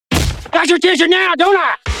got your attention now, don't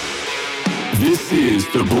I? This is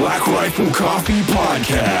the Black Rifle Coffee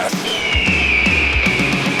Podcast.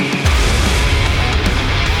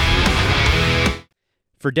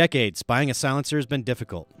 For decades, buying a silencer has been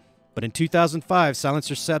difficult. But in 2005,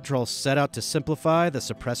 Silencer Central set out to simplify the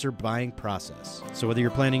suppressor buying process. So whether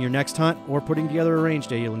you're planning your next hunt or putting together a range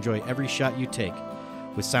day, you'll enjoy every shot you take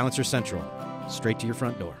with Silencer Central, straight to your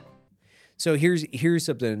front door. So here's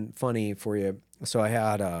something funny for you. So I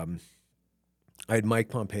had Mike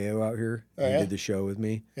Pompeo out here. Oh, He yeah? did the show with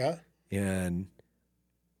me. Yeah. And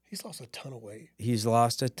He's lost a ton of weight. he's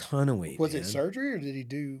lost a ton of weight. Was man. it surgery or did he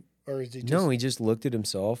do, or is he just? No, he just looked at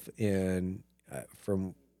himself, and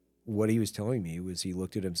from what he was telling me was he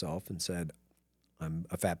looked at himself and said, "I'm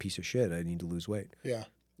a fat piece of shit. I need to lose weight." Yeah.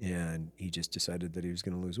 And he just decided that he was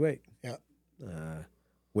going to lose weight. Yeah.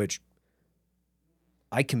 Which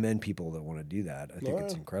I commend people that want to do that. I think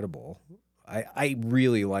it's Yeah. incredible. I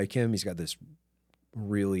really like him. He's got this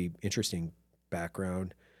really interesting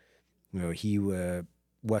background. You know, he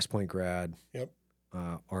West Point grad. Yep.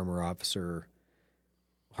 Armor officer,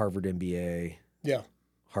 Harvard MBA, Yeah.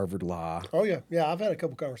 Harvard Law. Oh yeah. Yeah. I've had a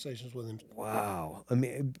couple conversations with him. Wow. I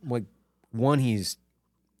mean, like, one, he's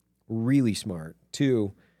really smart.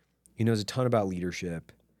 Two, he knows a ton about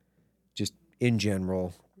leadership, just in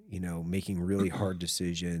general, you know, making really hard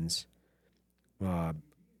decisions. You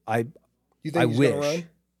I think he's wish. gonna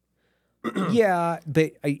run? Yeah,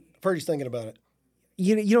 but I've heard he's thinking about it.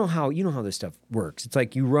 you know how this stuff works. It's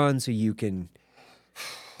like you run so you can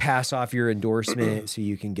pass off your endorsement so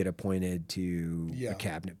you can get appointed to Yeah. a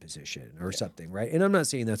cabinet position or something, right? And I'm not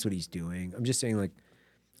saying that's what he's doing. I'm just saying, like,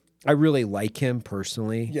 I really like him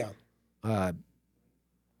personally. Yeah.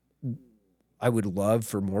 I would love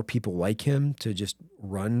for more people like him to just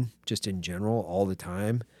run just in general all the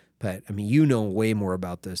time. But I mean, you know way more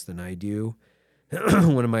about this than I do.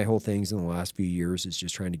 One of my whole things in the last few years is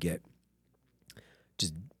just trying to get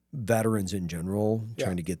just veterans in general,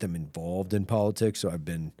 trying to get them involved in politics. So I've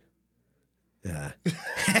been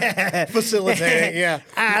Facilitating. Yeah.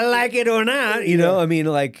 I like it or not, you know. I mean,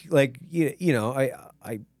 like you know,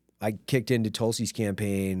 I kicked into Tulsi's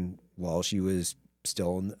campaign while she was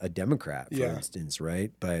still a Democrat, for Yeah. instance,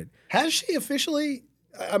 right? But Has she officially?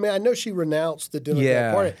 I mean, I know she renounced the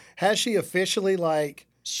Democrat Party. Has she officially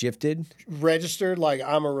shifted? registered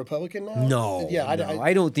I'm a Republican now? No, Yeah.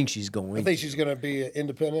 I don't think she's going. I think she's going to be an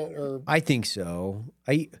independent or. I think so.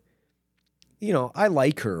 I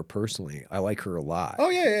like her personally. I like her a lot.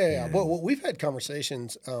 Oh yeah. Well, we've had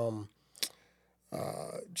conversations.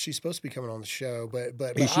 She's supposed to be coming on the show,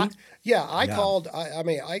 but Is she? I called.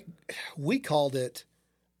 We called it.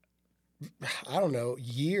 I don't know,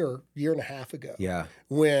 year and a half ago. Yeah.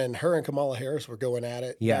 When her and Kamala Harris were going at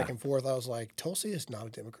it Yeah. back and forth, I was like, Tulsi is not a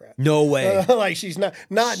Democrat. No way. Like she's not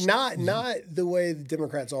the way the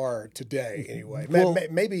Democrats are today. Anyway, Well-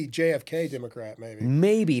 maybe JFK Democrat, maybe.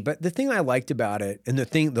 Maybe, but the thing I liked about it, and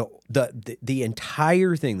the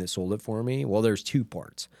entire thing that sold it for me, well, there's two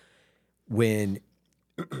parts. When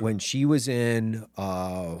she was in,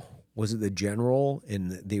 was it the General,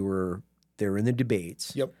 and they were in the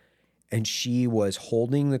debates. Yep. And she was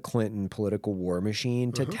holding the Clinton political war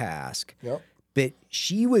machine to task. Yep. But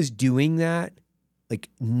she was doing that like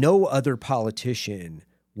no other politician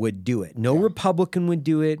would do it. No Republican would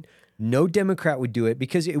do it. No Democrat would do it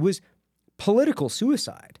because it was political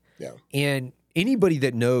suicide. Yeah. And anybody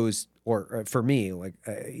that knows, or for me, like,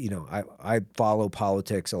 I follow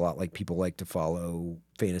politics a lot like people like to follow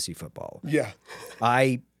fantasy football. Yeah.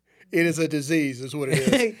 I It is a disease, is what it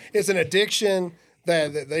is. It's an addiction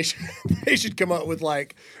that they should come up with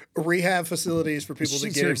rehab facilities for people to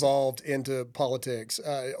get Seriously. involved into politics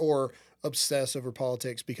or obsess over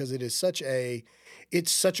politics because it's such a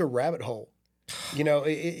rabbit hole. You know,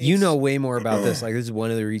 you know way more about this. Like, this is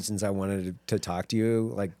one of the reasons I wanted to talk to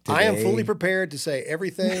you. Like, today. I am fully prepared to say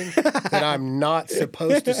everything that I'm not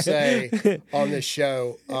supposed to say on this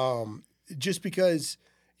show, just because.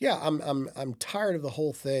 Yeah, I'm tired of the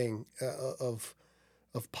whole thing of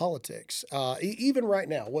politics. Even right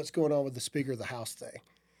now, what's going on with the Speaker of the House thing?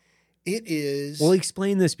 It is. Well,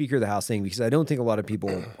 explain the Speaker of the House thing because I don't think a lot of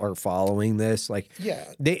people are following this. Like, Yeah.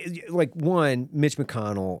 One, Mitch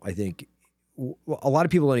McConnell. I think a lot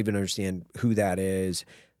of people don't even understand who that is,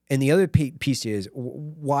 and the other piece is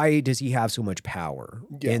why does he have so much power?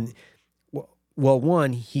 Yeah. And well,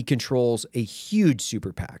 one, he controls a huge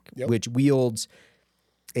super PAC, Yep. which wields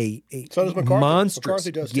a So does McCarthy. monstrous.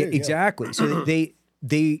 McCarthy does too, Yeah, yeah. exactly. So they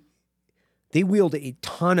wield a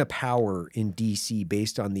ton of power in DC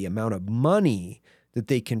based on the amount of money that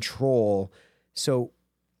they control. So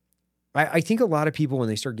I think a lot of people, when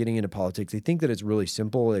they start getting into politics, they think that it's really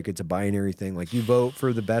simple. Like it's a binary thing. Like you vote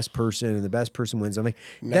for the best person and the best person wins. I'm like,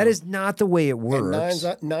 that is not the way it works.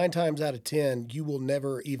 And 9 times out of 10, you will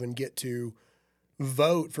never even get to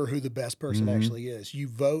vote for who the best person actually is. You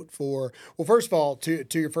vote for, well, first of all, to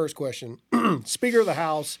your first question, Speaker of the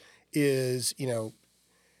House is,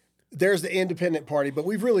 there's the independent party, but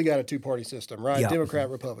we've really got a 2-party system, right? Yep. Democrat,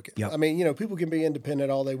 Republican. Yep. I mean, people can be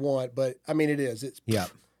independent all they want, but I mean, it is. It's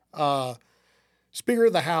Speaker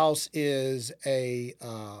of the House is a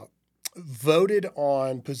voted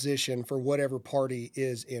on position for whatever party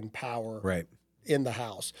is in power Right. in the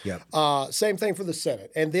House. Yep. Same thing for the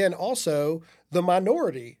Senate. And then also the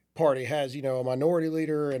minority party has, a minority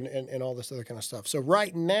leader and all this other kind of stuff. So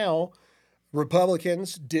right now,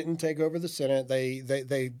 Republicans didn't take over the Senate.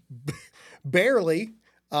 They barely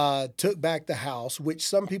took back the House, which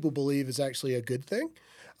some people believe is actually a good thing.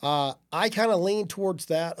 I kind of lean towards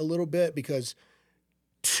that a little bit because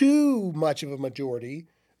too much of a majority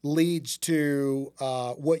leads to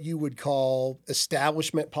what you would call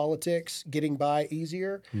establishment politics getting by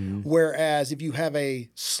easier. Whereas if you have a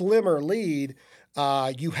slimmer lead,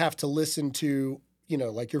 you have to listen to,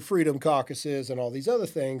 like your freedom caucuses and all these other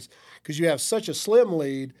things, because you have such a slim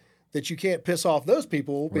lead that you can't piss off those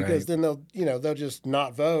people because then they'll just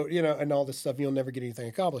not vote, and all this stuff. You'll never get anything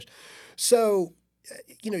accomplished. So,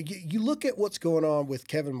 you look at what's going on with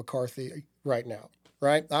Kevin McCarthy right now.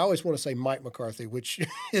 Right, I always want to say Mike McCarthy, which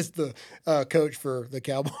is the coach for the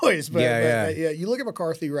Cowboys. But you look at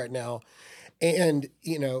McCarthy right now, and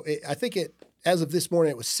I think as of this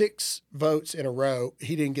morning it was 6 votes in a row.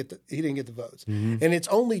 He didn't get the votes, and it's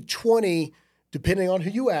only 20, depending on who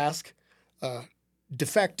you ask,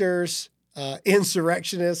 defectors,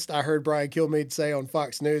 insurrectionists. I heard Brian Kilmeade say on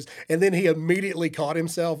Fox News, and then he immediately caught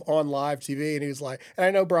himself on live TV, and he was like, and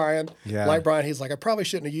I know Brian, like Brian, he's like, I probably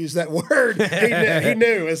shouldn't have used that word. He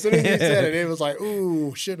knew as soon as he said it, it was like,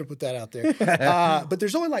 ooh, shouldn't have put that out there. But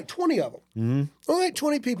there's only like 20 of them, only like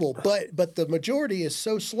 20 people, but the majority is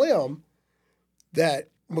so slim that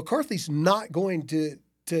McCarthy's not going to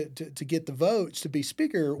get the votes to be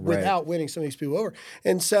speaker without winning some of these people over.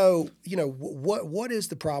 And so, what is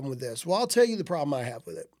the problem with this? Well, I'll tell you the problem I have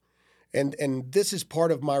with it. And this is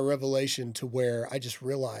part of my revelation to where I just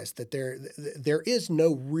realized that there is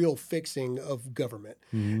no real fixing of government.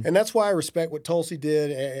 And that's why I respect what Tulsi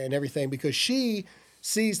did and everything, because she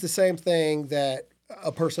sees the same thing that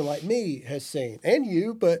a person like me has seen, and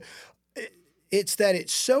you, but it's that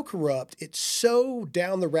it's so corrupt, it's so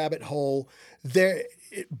down the rabbit hole.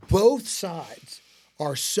 Both sides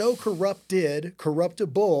are so corruptible,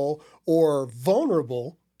 or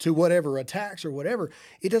vulnerable to whatever attacks or whatever.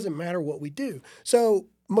 It doesn't matter what we do. So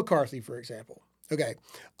McCarthy, for example, okay,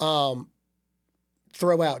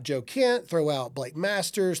 throw out Joe Kent, throw out Blake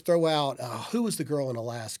Masters, throw out who was the girl in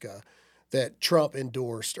Alaska that Trump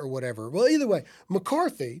endorsed or whatever. Well, either way,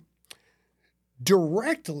 McCarthy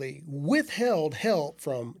directly withheld help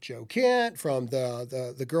from Joe Kent, from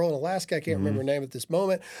the girl in Alaska. I can't remember her name at this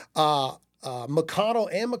moment. McConnell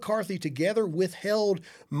and McCarthy together withheld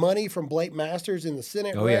money from Blake Masters in the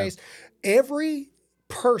Senate race. Yeah. Every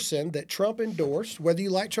person that Trump endorsed, whether you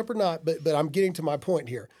like Trump or not, but I'm getting to my point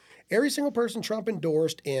here. Every single person Trump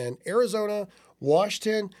endorsed in Arizona,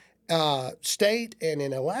 Washington State, and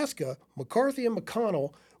in Alaska, McCarthy and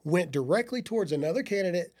McConnell went directly towards another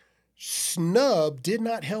candidate. Snub did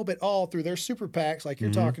not help at all through their super PACs like you're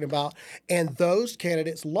talking about. And those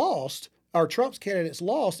candidates lost, or Trump's candidates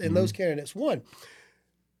lost, and those candidates won.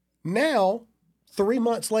 Now, 3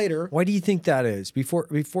 months later. Why do you think that is? Before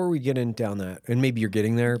we get in down that, and maybe you're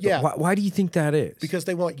getting there, but why do you think that is? Because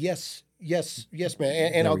they want yes,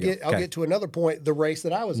 man. And I'll get to another point, the race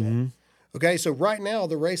that I was in. Okay, so right now,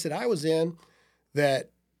 the race that I was in that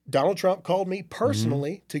Donald Trump called me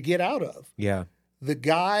personally to get out of. Yeah. The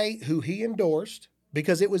guy who he endorsed,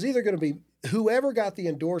 because it was either going to be whoever got the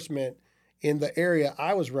endorsement in the area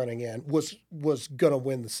I was running in was going to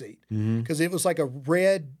win the seat, because it was like a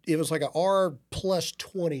R plus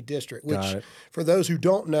 20 district, which for those who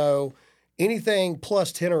don't know, anything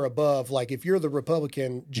plus 10 or above, like if you're the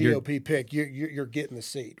Republican GOP pick, you're getting the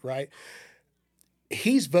seat, right?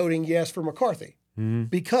 He's voting yes for McCarthy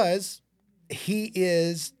because he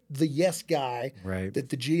is the yes guy that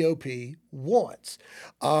the GOP wants.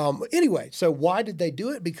 Anyway, so why did they do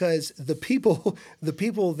it? Because the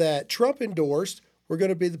people that Trump endorsed were going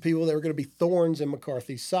to be the people that were going to be thorns in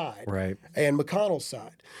McCarthy's side and McConnell's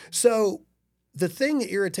side. So the thing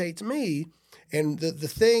that irritates me, and the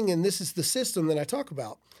thing, and this is the system that I talk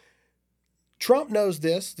about, Trump knows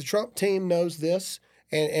this, the Trump team knows this,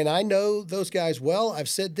 And I know those guys well. I've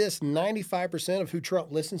said this, 95% of who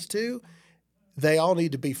Trump listens to, they all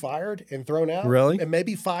need to be fired and thrown out. Really? And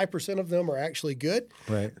maybe 5% of them are actually good.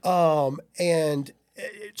 Right. And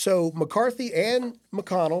so McCarthy and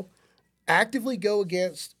McConnell actively go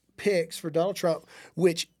against picks for Donald Trump,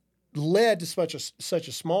 which led to such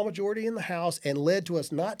a small majority in the House and led to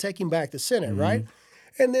us not taking back the Senate, right?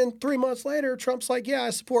 And then 3 months later, Trump's like, yeah, I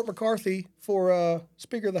support McCarthy for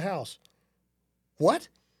Speaker of the House. What?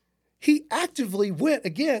 He actively went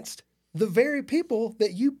against the very people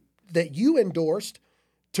that you endorsed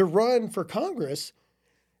to run for Congress.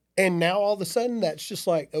 And now all of a sudden that's just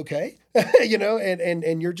like, okay,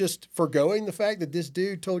 and you're just forgoing the fact that this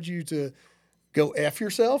dude told you to go F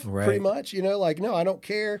yourself, pretty much, like, no, I don't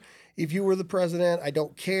care if you were the president. I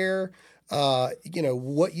don't care,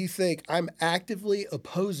 what you think. I'm actively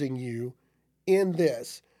opposing you in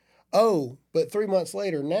this. Oh, but 3 months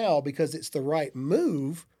later now, because it's the right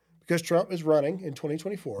move, because Trump is running in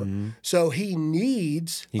 2024, so he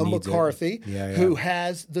needs McCarthy who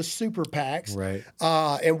has the super PACs. Right.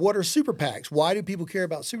 And what are super PACs? Why do people care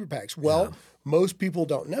about super PACs? Well, most people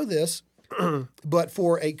don't know this, but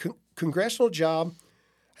for a congressional job,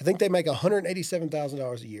 I think they make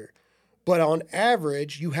 $187,000 a year. But on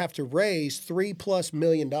average, you have to raise $3+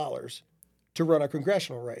 million to run a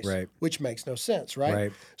congressional race, which makes no sense,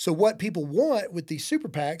 right? So what people want with these super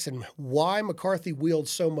PACs and why McCarthy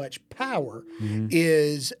wields so much power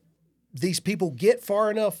is these people get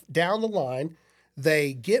far enough down the line,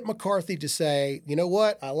 they get McCarthy to say, you know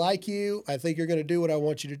what, I like you, I think you're going to do what I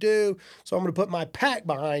want you to do, so I'm going to put my PAC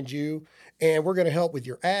behind you, and we're going to help with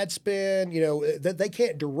your ad spend. They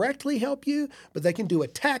can't directly help you, but they can do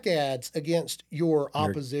attack ads against your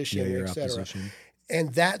opposition, et cetera.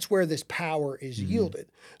 And that's where this power is yielded.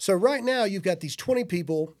 So right now you've got these 20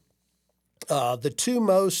 people. The two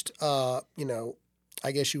most, I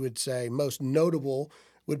guess you would say most notable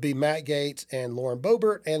would be Matt Gaetz and Lauren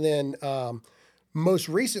Boebert. And then most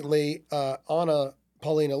recently, Anna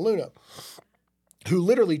Paulina Luna, who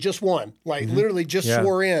literally just won, literally just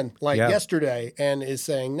swore in yesterday and is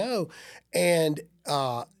saying no. And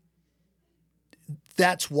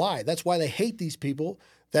that's why they hate these people.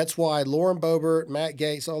 That's why Lauren Boebert, Matt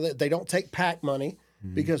Gaetz, all that, they don't take PAC money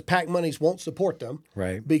because PAC monies won't support them.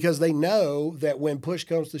 Right. Because they know that when push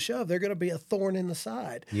comes to shove, they're going to be a thorn in the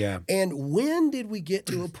side. Yeah. And when did we get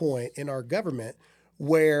to a point in our government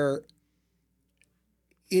where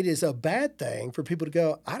it is a bad thing for people to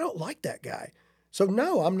go, I don't like that guy, so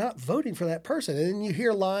no, I'm not voting for that person? And then you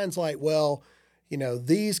hear lines like, well,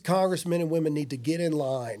 these congressmen and women need to get in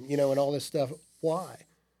line, and all this stuff. Why?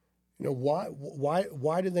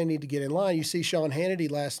 Why do they need to get in line? You see Sean Hannity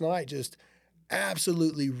last night just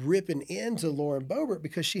absolutely ripping into Lauren Boebert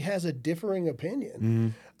because she has a differing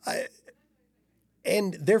opinion.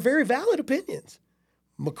 And they're very valid opinions.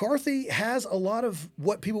 McCarthy has a lot of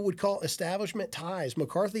what people would call establishment ties.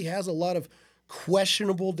 McCarthy has a lot of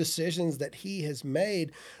questionable decisions that he has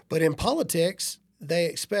made. But in politics, they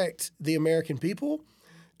expect the American people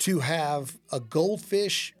to have a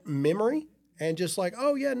goldfish memory and just like,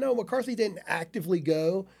 oh, yeah, no, McCarthy didn't actively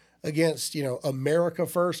go against, America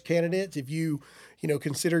First candidates. If you,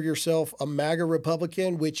 consider yourself a MAGA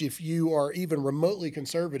Republican, which if you are even remotely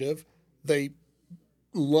conservative, they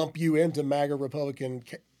lump you into MAGA Republican,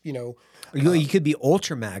 You could be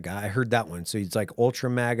ultra MAGA. I heard that one. So it's like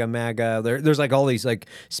ultra MAGA. There's like all these like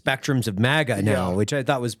spectrums of MAGA now, which I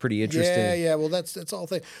thought was pretty interesting. Yeah. Well, that's all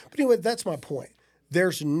thing. But anyway, that's my point.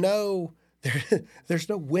 There's no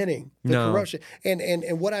winning the corruption.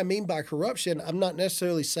 And what I mean by corruption, I'm not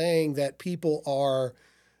necessarily saying that people are,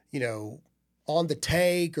 on the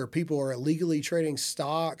take or people are illegally trading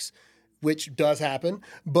stocks, which does happen.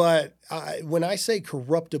 But when I say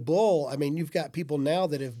corruptible, I mean, you've got people now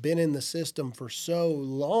that have been in the system for so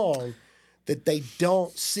long that they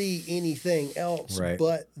don't see anything else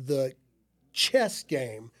but the chess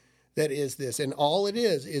game that is this. And all it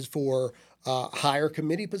is for higher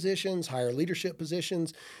committee positions, higher leadership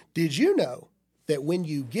positions. Did you know that when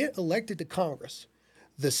you get elected to Congress,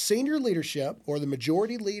 the senior leadership or the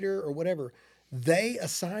majority leader or whatever, they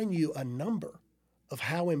assign you a number of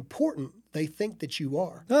how important they think that you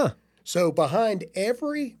are. So behind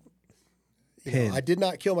every, I did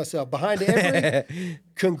not kill myself, behind every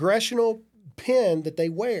congressional pin that they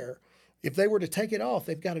wear, if they were to take it off,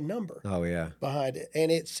 they've got a number behind it.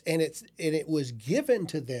 And it was given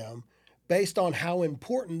to them based on how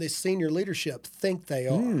important this senior leadership think they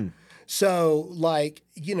are. So,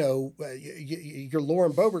 your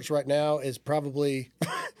Lauren Boeberts right now is probably,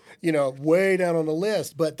 way down on the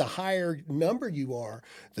list. But the higher number you are,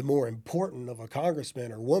 the more important of a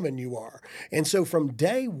congressman or woman you are. And so from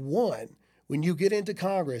day one, when you get into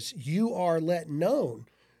Congress, you are let known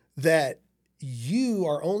that you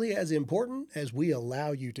are only as important as we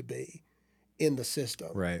allow you to be in the system.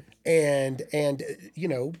 Right. And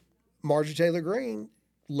Marjorie Taylor Greene,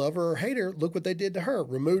 love her or hate her, look what they did to her.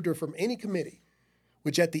 Removed her from any committee,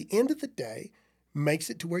 which at the end of the day makes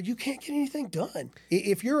it to where you can't get anything done.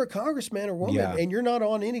 If you're a congressman or woman and you're not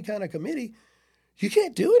on any kind of committee, you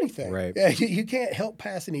can't do anything. Right. You can't help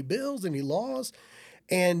pass any bills, any laws.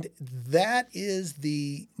 And that is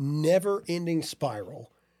the never-ending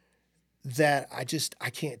spiral that I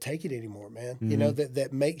can't take it anymore, man. Mm-hmm.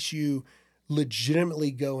 That makes you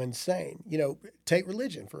legitimately go insane. Take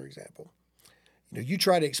religion, for example. You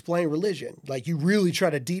try to explain religion, like you really try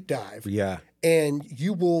to deep dive. Yeah. And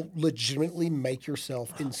you will legitimately make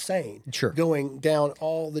yourself insane. Sure. Going down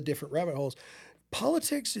all the different rabbit holes.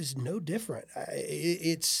 Politics is no different.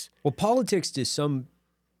 Well, politics to some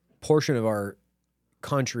portion of our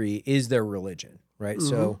country is their religion, right? Mm-hmm.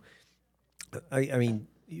 So, I mean,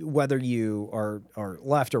 whether you are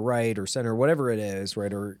left or right or center, whatever it is,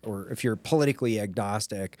 right, or if you're politically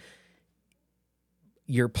agnostic,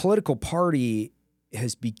 your political party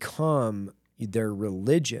has become their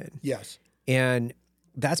religion. Yes. And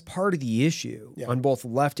that's part of the issue on both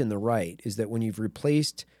left and the right, is that when you've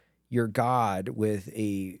replaced your God with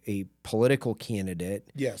a political candidate.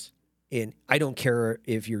 Yes. And I don't care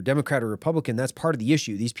if you're Democrat or Republican, that's part of the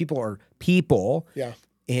issue. These people are people. Yeah.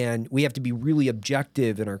 And we have to be really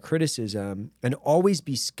objective in our criticism and always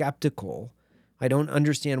be skeptical. I don't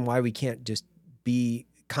understand why we can't just be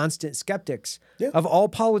constant skeptics of all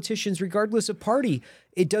politicians, regardless of party.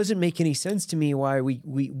 It doesn't make any sense to me why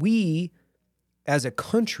we as a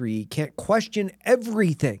country can't question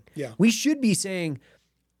everything. Yeah. We should be saying,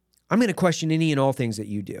 I'm going to question any and all things that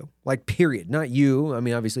you do, like period. Not you. I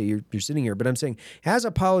mean, obviously you're sitting here, but I'm saying as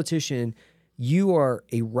a politician, you are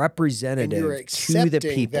a representative and you're to the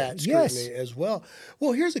people. That scrutiny as well.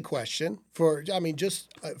 Well, here's a question for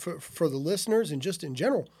the listeners and just in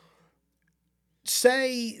general.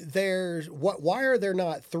 Say why are there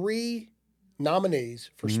not 3 nominees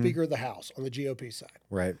for Speaker of the House on the GOP side?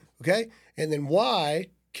 Right. Okay. And then why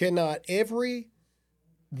cannot every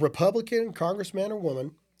Republican congressman or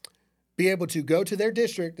woman be able to go to their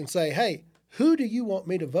district and say, hey, who do you want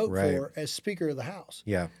me to vote for as Speaker of the House?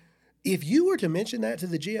 Yeah. If you were to mention that to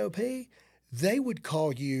the GOP, they would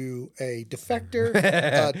call you a defector,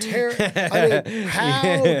 a terror. I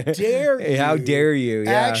mean, how dare you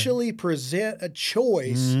actually present a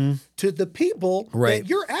choice to the people that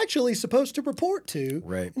you're actually supposed to report to?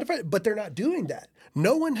 Right. But they're not doing that.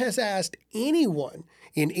 No one has asked anyone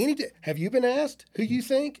in any. Have you been asked who you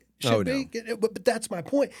think should be? No. But that's my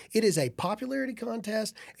point. It is a popularity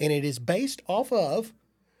contest, and it is based off of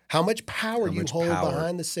how much power you hold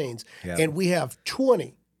behind the scenes. Yeah. And we have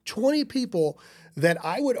 20 people that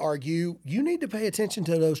I would argue you need to pay attention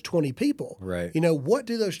to those 20 people. Right. What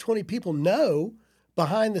do those 20 people know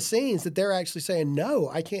behind the scenes that they're actually saying, no,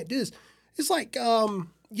 I can't do this? It's like, you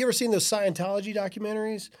ever seen those Scientology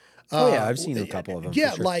documentaries? Oh, yeah, I've seen a couple of them.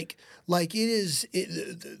 Yeah, sure. like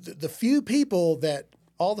the few people that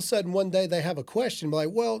all of a sudden one day they have a question, like,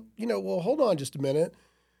 well, hold on just a minute.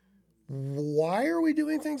 Why are we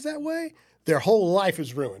doing things that way? Their whole life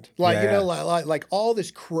is ruined. Like all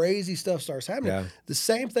this crazy stuff starts happening. Yeah. The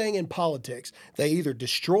same thing in politics. They either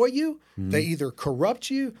destroy you, they either corrupt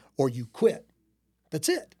you, or you quit. That's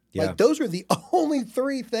it. Yeah. Like those are the only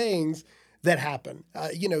 3 things that happen.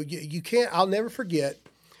 You can't. I'll never forget.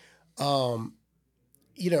 And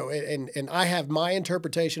I have my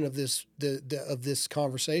interpretation of this of this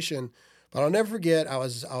conversation, but I'll never forget. I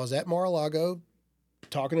was at Mar-a-Lago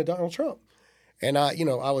talking to Donald Trump. And I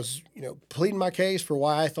was pleading my case for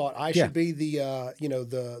why I thought I should be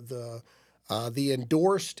the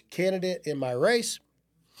endorsed candidate in my race.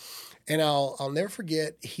 And I'll never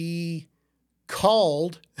forget, he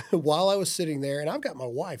called while I was sitting there, and I've got my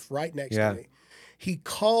wife right next to me. He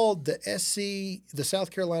called the South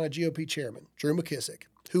Carolina GOP chairman, Drew McKissick,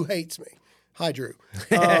 who hates me. Hi, Drew.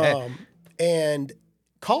 And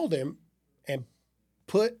called him and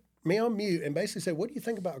put me on mute and basically said, what do you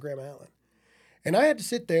think about Graham Allen? And I had to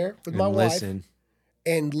sit there with my wife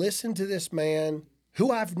and listen to this man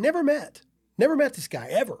who I've never met this guy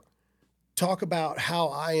ever, talk about how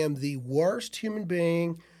I am the worst human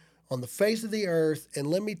being on the face of the earth. And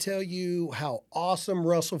let me tell you how awesome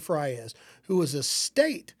Russell Fry is, who was a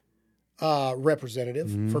state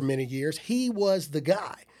representative for many years. He was the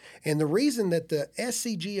guy. And the reason that the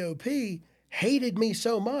SCGOP hated me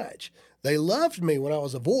so much, They loved me when I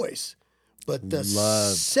was a voice, but the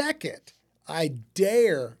second I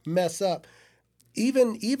dare mess up,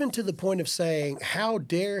 even to the point of saying, how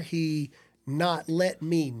dare he not let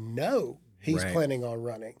me know he's planning on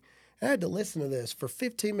running? I had to listen to this for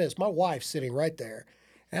 15 minutes. My wife's sitting right there.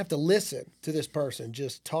 I have to listen to this person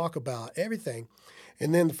just talk about everything.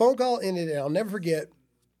 And then the phone call ended, and I'll never forget,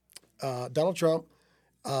 Donald Trump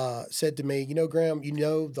said to me, Graham,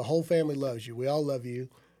 the whole family loves you. We all love you.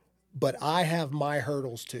 But I have my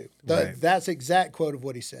hurdles too. That's the exact quote of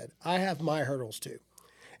what he said. I have my hurdles too.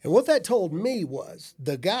 And what that told me was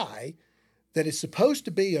the guy that is supposed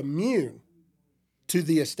to be immune to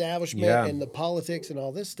the establishment and the politics and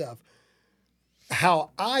all this stuff,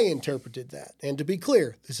 how I interpreted that, and to be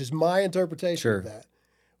clear, this is my interpretation of that,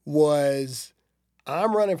 was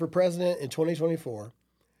I'm running for president in 2024.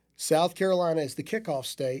 South Carolina is the kickoff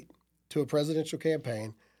state to a presidential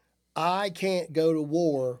campaign. I can't go to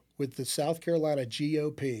war with the South Carolina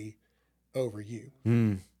GOP over you.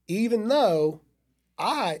 Even though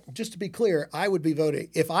just to be clear, I would be voting,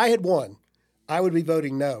 if I had won, I would be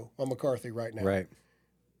voting no on McCarthy right now. Right.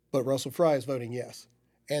 But Russell Fry is voting yes.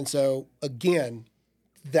 And so, again,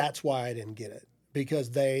 that's why I didn't get it,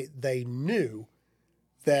 because they knew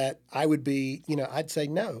that I would be, I'd say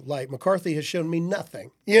no. Like, McCarthy has shown me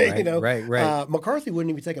nothing. Right. McCarthy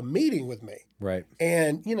wouldn't even take a meeting with me. Right.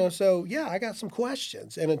 And, so, I got some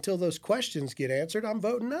questions. And until those questions get answered, I'm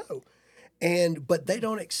voting no. But they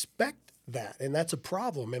don't expect that. And that's a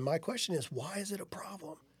problem. And my question is, why is it a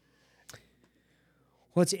problem?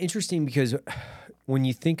 Well, it's interesting because when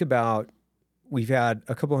you think about, we've had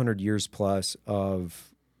a couple hundred years plus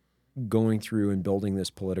of going through and building this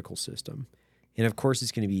political system. And of course,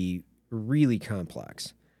 it's going to be really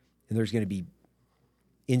complex. And there's going to be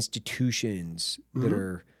institutions that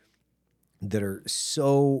are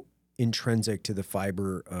so intrinsic to the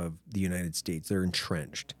fiber of the United States. They're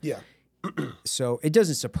entrenched. Yeah. So it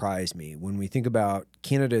doesn't surprise me when we think about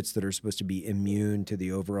candidates that are supposed to be immune to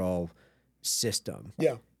the overall system.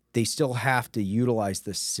 Yeah. They still have to utilize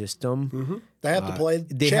the system. They have to play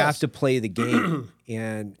They chess. have to play the game.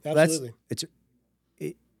 And Absolutely.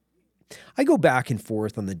 I go back and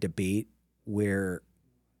forth on the debate where,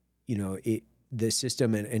 the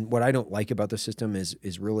system and what I don't like about the system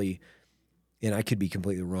is really, and I could be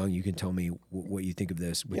completely wrong. You can tell me what you think of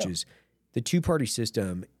this, which is the two-party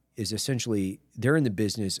system is essentially, they're in the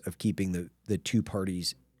business of keeping the two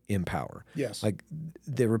parties in power. Yes. Like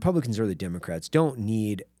the Republicans or the Democrats don't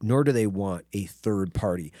need, nor do they want a third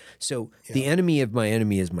party. So the enemy of my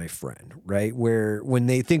enemy is my friend, right? Where when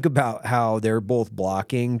they think about how they're both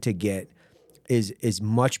blocking to get as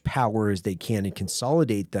much power as they can and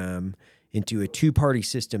consolidate them into a two-party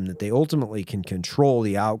system that they ultimately can control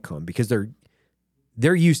the outcome because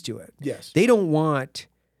they're used to it. Yes. They don't want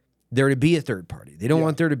there to be a third party. They don't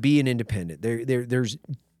want there to be an independent.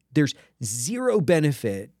 There's zero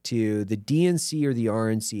benefit to the DNC or the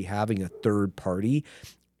RNC having a third party,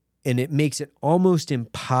 and it makes it almost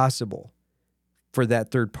impossible for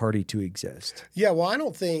that third party to exist. Yeah, well, I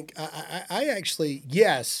don't think I actually,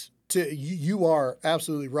 yes, you are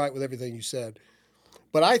absolutely right with everything you said,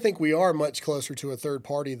 but I think we are much closer to a third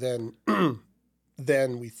party than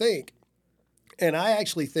we think. And I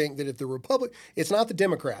actually think that if the it's not the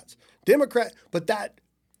Democrats, but that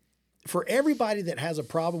for everybody that has a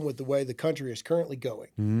problem with the way the country is currently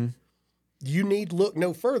going, you need look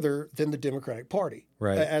no further than the Democratic Party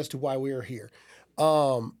as to why we are here.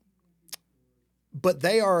 But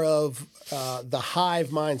they are of the hive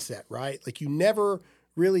mindset, right? Like you never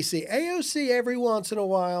really see AOC every once in a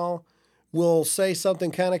while will say something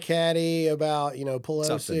kind of catty about,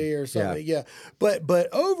 Pelosi or something. Yeah. But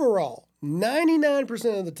overall,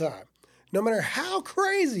 99% of the time, no matter how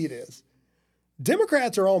crazy it is,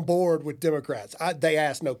 Democrats are on board with Democrats. They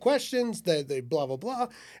ask no questions. They blah, blah, blah.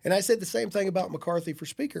 And I said the same thing about McCarthy for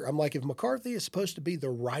Speaker. I'm like, if McCarthy is supposed to be the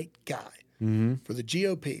right guy for the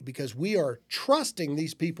GOP, because we are trusting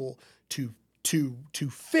these people to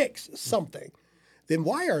fix something, then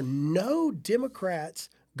why are no Democrats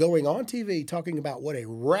going on TV talking about what a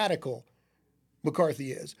radical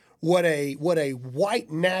McCarthy is, what a white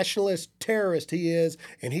nationalist terrorist he is,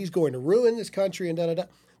 and he's going to ruin this country and da-da-da.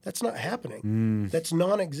 That's not happening. That's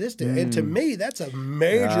non-existent. And to me, that's a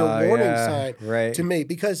major warning sign to me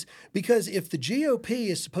because if the GOP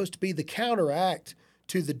is supposed to be the counteract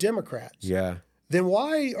to the Democrats, then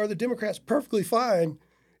why are the Democrats perfectly fine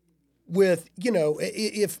with,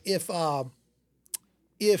 if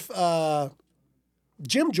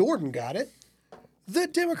Jim Jordan got it, the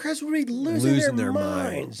Democrats would be losing their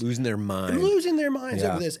minds. Losing their mind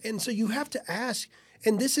over this. And so you have to ask,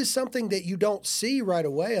 And this is something that you don't see right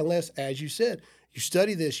away unless, as you said, you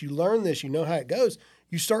study this, you learn this, you know how it goes.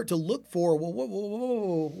 You start to look for,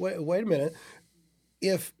 well, wait a minute.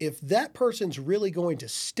 If that person's really going to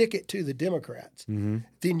stick it to the Democrats,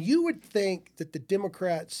 then you would think that the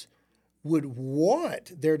Democrats would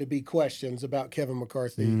want there to be questions about Kevin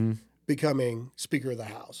McCarthy becoming Speaker of the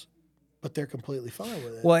House, but they're completely fine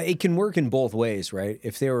with it. Well, it can work in both ways, right?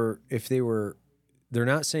 If they're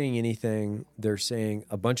not saying anything, they're saying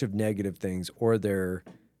a bunch of negative things, or they're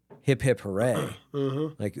hip hip hooray.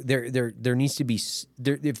 Like there needs to be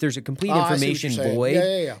if there's a complete information void.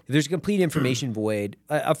 Yeah. If there's a complete information void,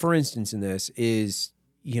 for instance, in this is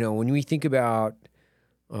when we think about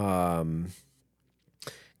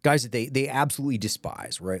guys that they absolutely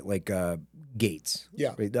despise, right? Like Gates,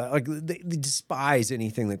 Yeah. right? Like they despise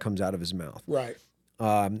anything that comes out of his mouth, Right.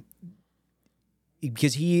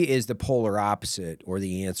 because he is the polar opposite or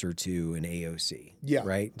the answer to an AOC. Yeah.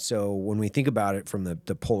 Right. So when we think about it from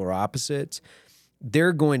the polar opposites,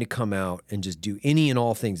 they're going to come out and just do any and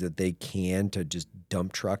all things that they can to just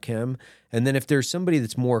dump truck him. And then if there's somebody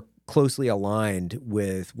that's more closely aligned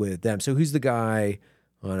with them, so who's the guy?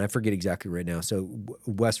 And I forget exactly right now. So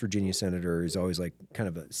West Virginia senator is always like kind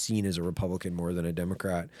of seen as a Republican more than a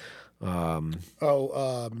Democrat. Meacham?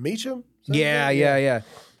 Yeah.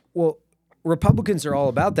 Well, Republicans are all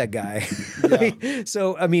about that guy.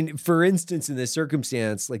 So, I mean, for instance, in this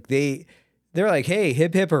circumstance, like they're like, hey,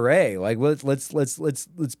 hip hip hooray! Like let's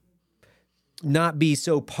not be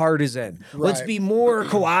so partisan. Let's Right. be more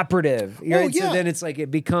cooperative. Right? Well, yeah. So then it's like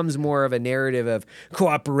it becomes more of a narrative of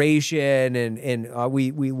cooperation and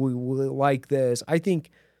we like this. I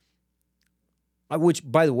think, which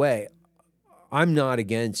by the way, I'm not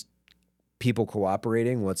against people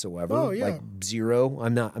cooperating whatsoever. Oh, yeah. Like zero.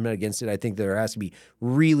 I'm not against it. I think there has to be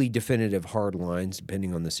really definitive hard lines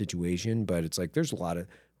depending on the situation, but it's like there's a lot of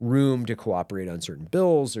room to cooperate on certain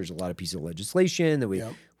bills. There's a lot of pieces of legislation that we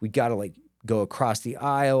got to like go across the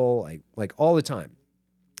aisle like all the time.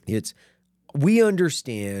 We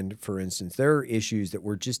understand, for instance, there are issues that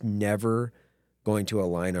we're just never going to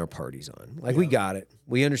align our parties on. Like we got it.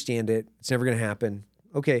 We understand it. It's never going to happen.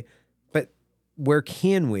 Okay. But where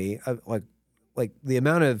can we like the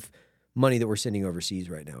amount of money that we're sending overseas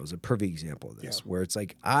right now is a perfect example of this, where it's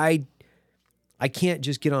like I can't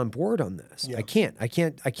just get on board on this. Yeah.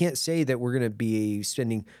 I can't say that we're going to be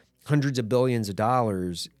spending hundreds of billions of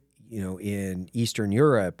dollars, in Eastern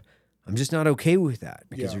Europe. I'm just not okay with that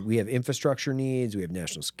because we have infrastructure needs, we have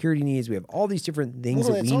national security needs, we have all these different things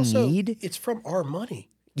that we need. It's from our money.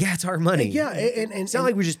 Yeah, it's our money. Yeah, and it's not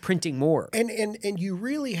like we're just printing more. And you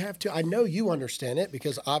really have to. I know you understand it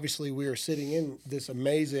because obviously we are sitting in this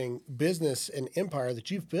amazing business and empire that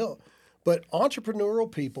you've built. But entrepreneurial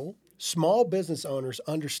people, small business owners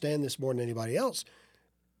understand this more than anybody else.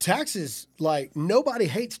 Taxes, like nobody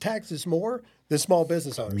hates taxes more than small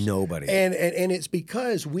business owners. Nobody. And it's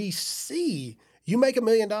because we see you make $1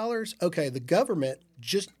 million. Okay, the government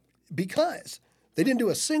just because they didn't do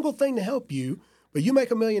a single thing to help you. But you make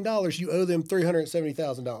 $1 million, you owe them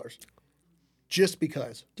 $370,000. Just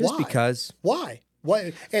because. Just Why? because. Why?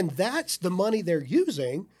 Why? And that's the money they're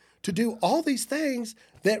using to do all these things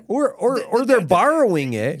that or they're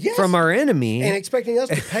borrowing it from our enemy and expecting us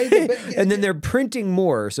to pay the and then they're printing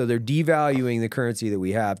more, so they're devaluing the currency that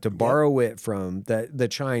we have to borrow it from the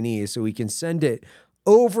Chinese so we can send it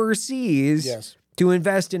overseas to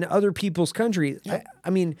invest in other people's countries. Yep. I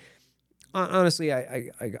mean, honestly,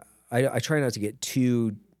 I try not to get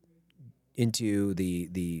too into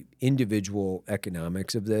the individual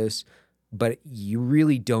economics of this, but you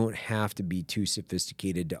really don't have to be too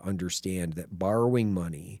sophisticated to understand that borrowing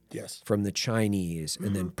money from the Chinese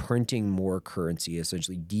and then printing more currency,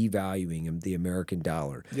 essentially devaluing the American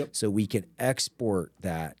dollar, so we can export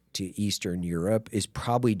that to Eastern Europe is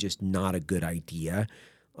probably just not a good idea,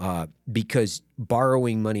 because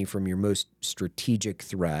borrowing money from your most strategic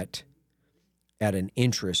threat at an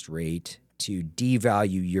interest rate to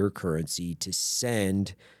devalue your currency to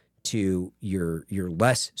send to your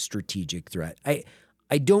less strategic threat.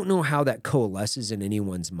 I don't know how that coalesces in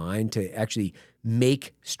anyone's mind to actually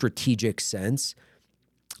make strategic sense.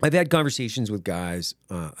 I've had conversations with guys,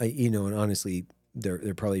 and honestly,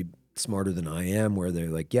 they're probably smarter than I am, where they're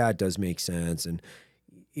like, yeah, it does make sense. And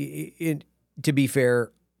to be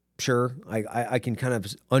fair, sure, I can kind of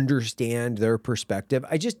understand their perspective.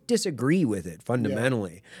 I just disagree with it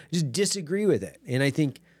fundamentally. Just disagree with it. And I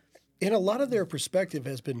think... And a lot of their perspective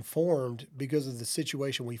has been formed because of the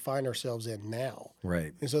situation we find ourselves in now.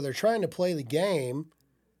 Right. And so they're trying to play the game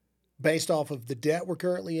based off of the debt we're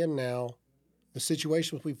currently in now, the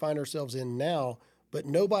situations we find ourselves in now, but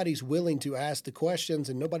nobody's willing to ask the questions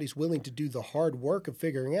and nobody's willing to do the hard work of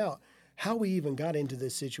figuring out how we even got into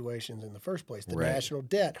this situation in the first place, the national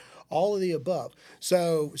debt, all of the above.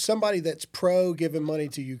 So somebody that's pro giving money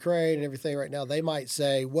to Ukraine and everything right now, they might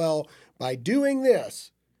say, well, by doing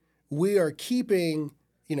this, we are keeping,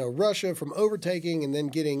 Russia from overtaking and then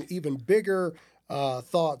getting even bigger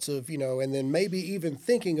thoughts of, and then maybe even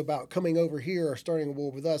thinking about coming over here or starting a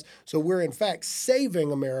war with us. So we're in fact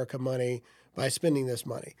saving America money by spending this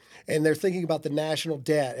money. And they're thinking about the national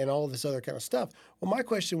debt and all of this other kind of stuff. Well, my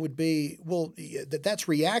question would be, that's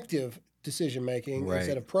reactive decision-making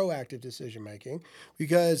instead of proactive decision-making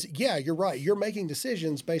because, yeah, you're right. You're making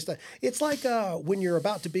decisions based on – it's like when you're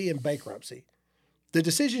about to be in bankruptcy. The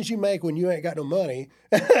decisions you make when you ain't got no money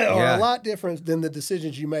are a lot different than the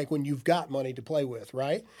decisions you make when you've got money to play with,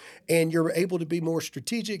 right? And you're able to be more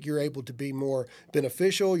strategic. You're able to be more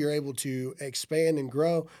beneficial. You're able to expand and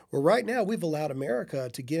grow. Well, right now, we've allowed America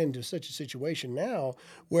to get into such a situation now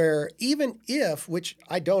where even if, which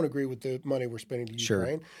I don't agree with the money we're spending to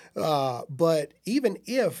Ukraine, but even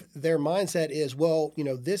if their mindset is, well,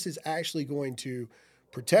 this is actually going to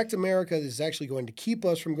protect America. This is actually going to keep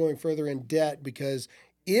us from going further in debt because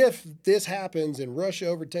if this happens and Russia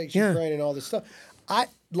overtakes Ukraine and all this stuff, I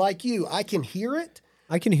can hear it.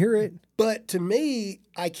 I can hear it. But to me,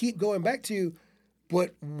 I keep going back to,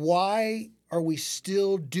 but why are we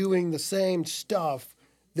still doing the same stuff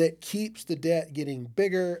that keeps the debt getting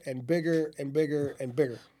bigger and bigger and bigger and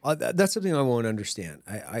bigger? That's something I won't understand.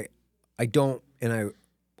 I don't, and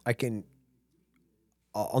I can.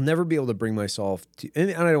 I'll never be able to bring myself to,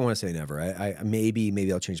 and I don't want to say never. I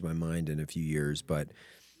maybe I'll change my mind in a few years, but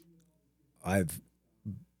I've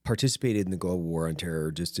participated in the global war on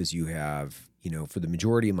terror just as you have, for the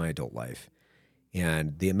majority of my adult life.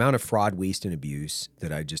 And the amount of fraud, waste, and abuse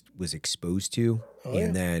that I just was exposed to,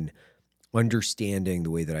 and then understanding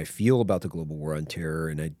the way that I feel about the global war on terror,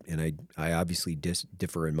 and I obviously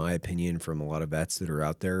differ in my opinion from a lot of vets that are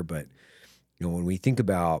out there, but when we think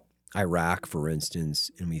about Iraq, for instance,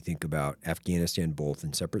 and we think about Afghanistan, both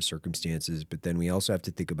in separate circumstances, but then we also have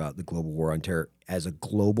to think about the global war on terror as a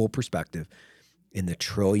global perspective in the $1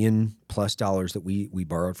 trillion+ that we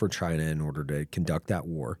borrowed from China in order to conduct that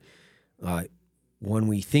war. When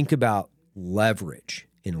we think about leverage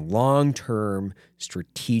in long-term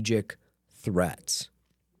strategic threats,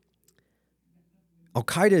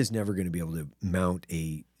 Al-Qaeda is never going to be able to mount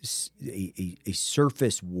a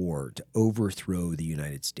surface war to overthrow the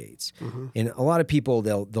United States. Mm-hmm. And a lot of people,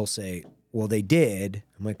 they'll say, well, they did.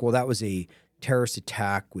 I'm like, well, that was a terrorist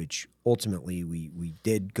attack, which ultimately we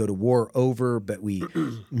did go to war over, but we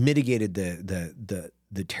mitigated the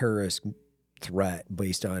terrorist threat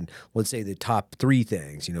based on, let's say, the top three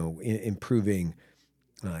things, improving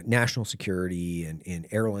national security and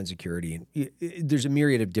airline security. And there's a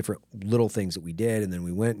myriad of different little things that we did. And then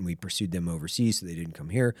we went and we pursued them overseas so they didn't come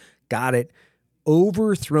here. Got it.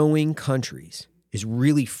 Overthrowing countries is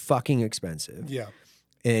really fucking expensive. Yeah.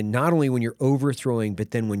 And not only when you're overthrowing,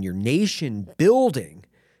 but then when you're nation building,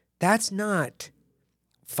 that's not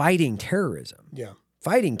fighting terrorism. Yeah.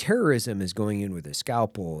 Fighting terrorism is going in with a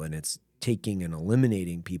scalpel and it's taking and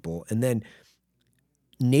eliminating people. And then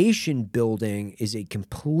nation building is a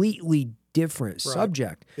completely different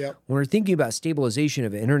subject. Yep. When we're thinking about stabilization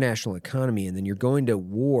of an international economy and then you're going to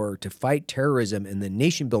war to fight terrorism and then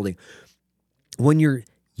nation building, when you're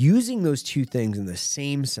using those two things in the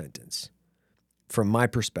same sentence, from my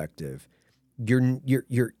perspective,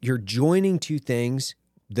 you're joining two things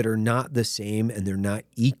that are not the same and they're not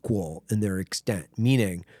equal in their extent.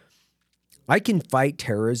 Meaning, I can fight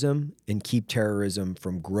terrorism and keep terrorism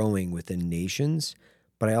from growing within nations,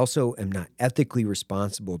 but I also am not ethically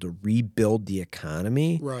responsible to rebuild the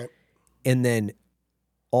economy, right? And then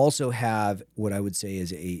also have what I would say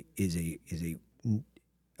is a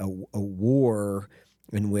war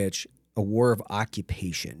in which a war of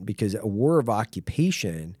occupation, because a war of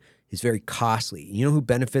occupation is very costly. You know who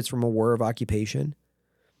benefits from a war of occupation?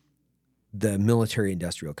 The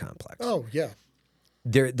military-industrial complex. Oh, yeah.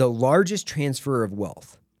 They're the largest transfer of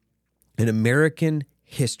wealth in American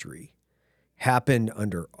history happened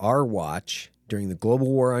under our watch during the global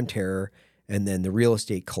war on terror and then the real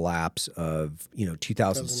estate collapse of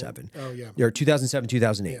 2007. Oh, yeah. Or 2007,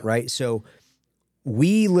 2008, right? So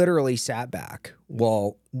we literally sat back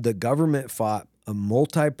while the government fought a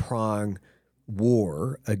multi-pronged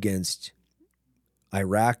war against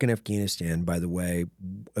Iraq and Afghanistan. By the way,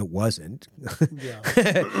 it wasn't.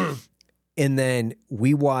 Yeah. And then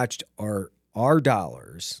we watched our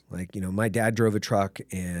dollars, like, my dad drove a truck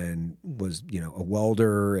and was, a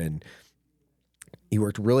welder, and he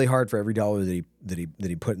worked really hard for every dollar that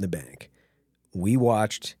he put in the bank. we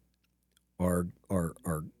watched our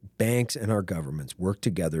banks and our governments work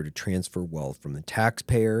together to transfer wealth from the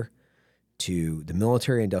taxpayer to the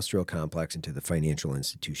military industrial complex and to the financial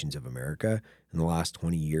institutions of America in the last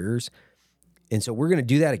 20 years. And so we're going to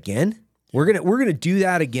do that again. We're going to do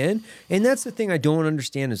that again. And that's the thing I don't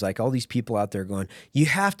understand is like all these people out there going, you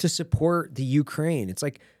have to support the Ukraine. It's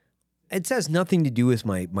like, it has nothing to do with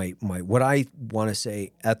my what I want to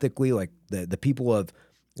say ethically, like the people of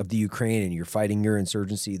the Ukraine and you're fighting your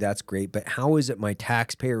insurgency. That's great. But how is it my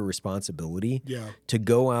taxpayer responsibility to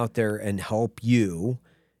go out there and help you?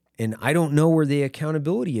 And I don't know where the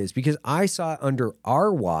accountability is because I saw under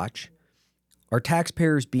our watch, our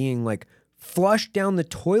taxpayers being like flushed down the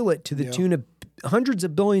toilet to the tune of hundreds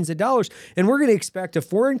of billions of dollars. And we're going to expect a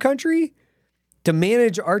foreign country to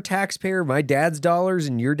manage our taxpayer, my dad's dollars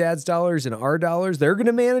and your dad's dollars and our dollars. They're going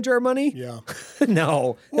to manage our money? Yeah.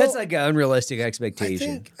 No, that's like an unrealistic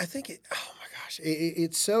expectation. I think it, oh my gosh,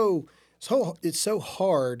 it's so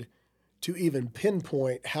hard to even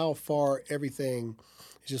pinpoint how far everything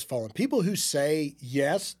is just falling. People who say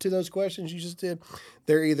yes to those questions you just did,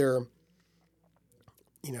 they're either,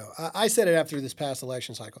 you know, I said it after this past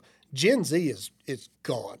election cycle. Gen Z is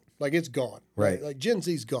gone. Like it's gone. Right. Like Gen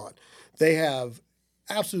Z's gone. They have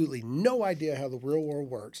absolutely no idea how the real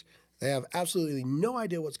world works. They have absolutely no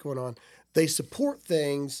idea what's going on. They support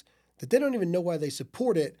things that they don't even know why they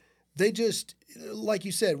support it. They just, like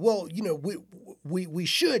you said, well, you know, we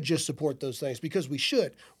should just support those things because we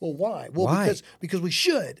should. Well, why? Well, Why? because we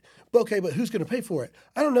should. Okay, but who's going to pay for it?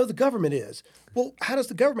 I don't know. The government is. Well, how does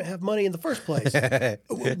the government have money in the first place?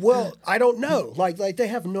 Well, I don't know. Like they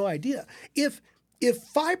have no idea. If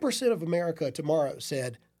 5% of America tomorrow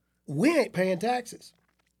said, we ain't paying taxes,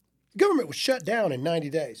 government was shut down in 90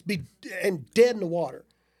 days, and dead in the water.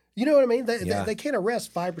 You know what I mean? They can't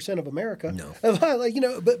arrest 5% of America. No. Like, you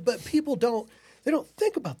know, but people don't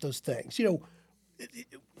think about those things. You know,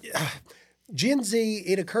 Gen Z,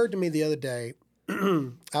 it occurred to me the other day,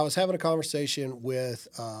 I was having a conversation with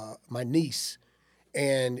my niece,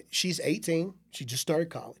 and she's 18. She just started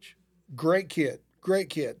college. Great kid.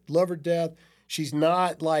 Love her to death. She's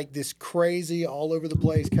not like this crazy all over the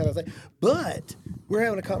place kind of thing. But we're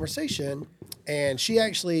having a conversation, and she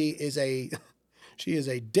actually is a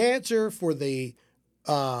dancer for the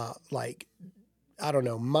like, I don't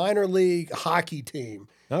know, minor league hockey team.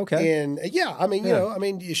 Okay. And yeah, I mean, you know, I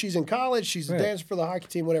mean, she's in college, she's a dancer for the hockey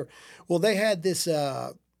team, whatever. Well, they had this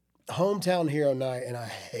hometown hero night, and I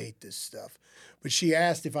hate this stuff. But she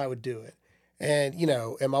asked if I would do it. And, you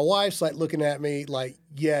know, and my wife's like looking at me like,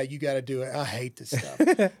 yeah, you got to do it. I hate this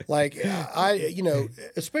stuff. Like, you know,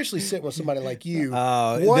 especially sitting with somebody like you.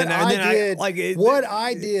 What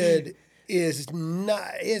I did is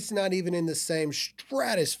not, it's not even in the same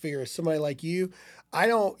stratosphere as somebody like you. I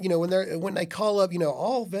don't, you know, when they call up, you know,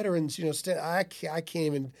 all veterans, you know, I can't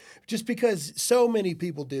even, just because so many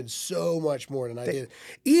people did so much more than I did.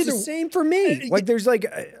 It's the same for me. Like there's like,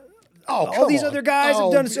 all these other guys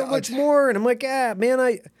have done so much more, and I'm like,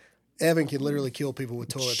 man, Evan can literally kill people with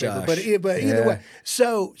toilet Shush. paper. But either way,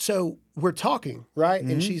 so we're talking, right?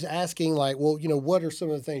 And she's asking like, well, you know, what are some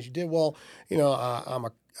of the things you did? Well, you know, I'm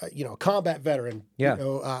a combat veteran. Yeah. You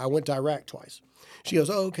know, I went to Iraq twice. She goes,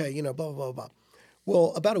 oh, okay, you know, blah, blah, blah, blah.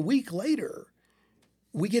 Well, about a week later,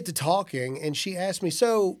 we get to talking, and she asked me,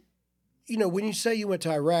 so, you know, when you say you went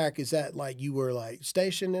to Iraq, is that like you were like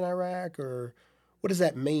stationed in Iraq, or what does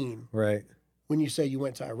that mean? right. When you say you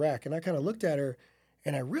went to Iraq? And I kind of looked at her,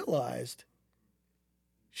 and I realized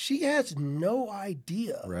she has no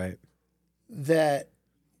idea Right. that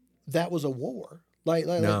was a war.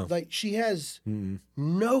 Like she has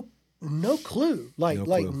no clue, like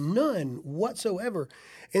none whatsoever.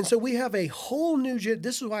 And so we have a whole new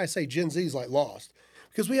this is why I say Gen Z is like lost,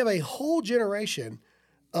 because we have a whole generation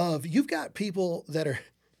of, you've got people that are,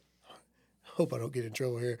 hope I don't get in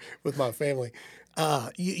trouble here with my family.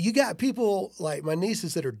 You got people like my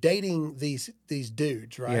nieces that are dating these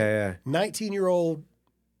dudes, right? Yeah. 19-year-old,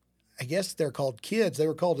 I guess they're called kids. They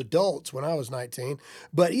were called adults when I was 19.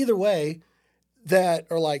 But either way, that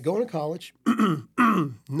are like going to college,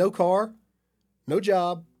 no car, no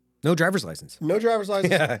job, No driver's license. no driver's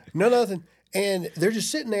license, Yeah. no nothing. And they're just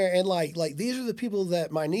sitting there, and like these are the people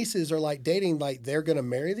that my nieces are like dating. Like they're going to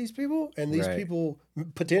marry these people, and these Right. people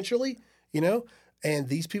potentially, you know, and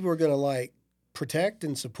these people are going to like protect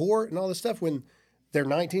and support and all this stuff when they're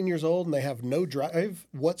 19 years old and they have no drive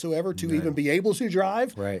whatsoever to even be able to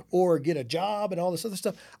drive Right. or get a job and all this other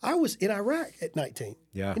stuff. I was in Iraq at 19.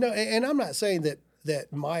 Yeah. You know, and I'm not saying that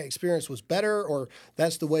that my experience was better or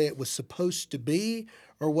that's the way it was supposed to be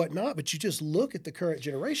or whatnot. But you just look at the current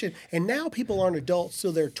generation, and now people aren't adults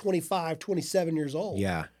till they're 25, 27 years old.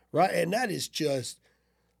 Yeah. Right. And that is just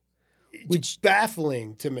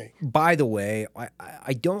baffling to me. By the way,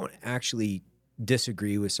 I don't actually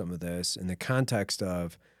disagree with some of this in the context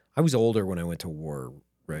of I was older when I went to war,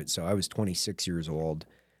 right? So I was 26 years old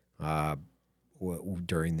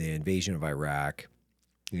during the invasion of Iraq,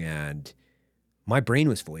 and my brain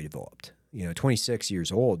was fully developed. 26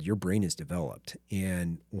 years old, your brain is developed.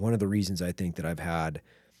 And one of the reasons I think that I've had,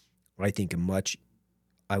 a much,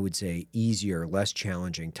 I would say, easier, less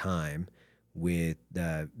challenging time with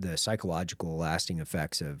the psychological lasting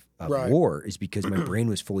effects of Right. war is because my brain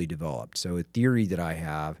was fully developed. So a theory that I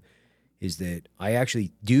have is that I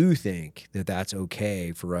actually do think that that's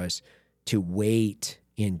okay for us to wait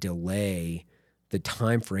and delay the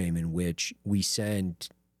time frame in which we send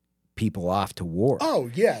people off to war.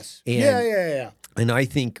 Oh, yes. And- Yeah. And I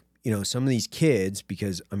think, some of these kids,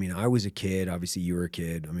 because I was a kid, obviously you were a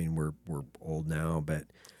kid. We're old now, but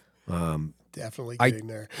Definitely I- getting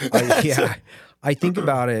there. I think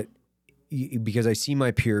about it because I see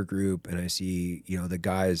my peer group and I see, the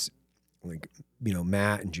guys like,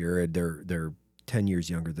 Matt and Jared, they're 10 years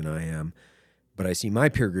younger than I am, but I see my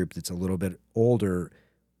peer group that's a little bit older.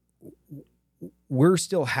 We're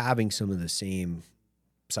still having some of the same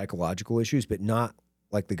psychological issues, but not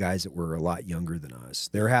like the guys that were a lot younger than us.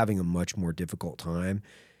 They're having a much more difficult time.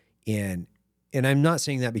 And I'm not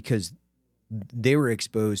saying that because they were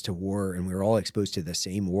exposed to war and we were all exposed to the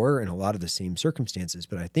same war and a lot of the same circumstances,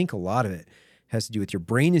 but I think a lot of it has to do with your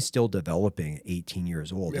brain is still developing at 18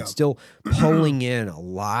 years old. Yeah. It's still pulling in a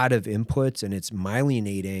lot of inputs and it's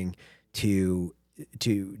myelinating to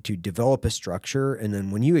develop a structure. And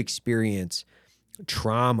then when you experience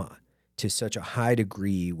trauma to such a high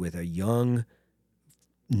degree with a young,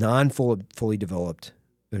 fully developed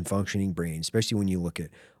and functioning brain, especially when you look at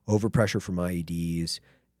overpressure from IEDs,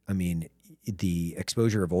 the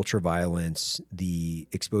exposure of ultraviolence, the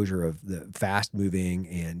exposure of the fast moving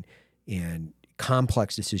and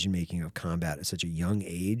complex decision making of combat at such a young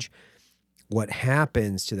age, what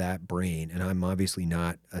happens to that brain, and I'm obviously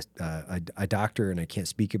not a doctor and I can't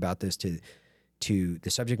speak about this to the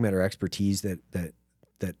subject matter expertise that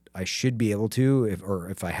I should be able to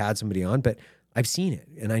if I had somebody on, but I've seen it.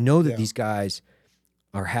 And I know that these guys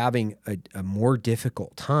are having a more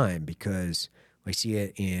difficult time because I see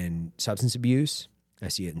it in substance abuse. I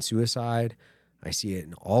see it in suicide. I see it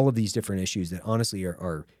in all of these different issues that honestly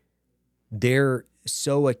are they're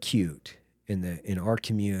so acute in our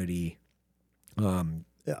community.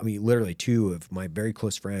 Literally two of my very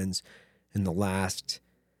close friends in the last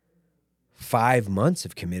 5 months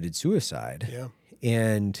have committed suicide. Yeah.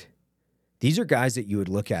 And these are guys that you would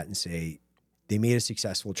look at and say, they made a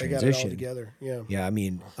successful They got transition. it all together. Yeah.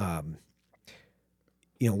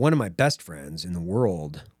 Yeah, one of my best friends in the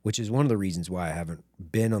world, which is one of the reasons why I haven't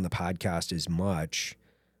been on the podcast as much,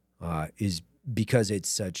 is because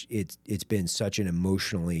it's been such an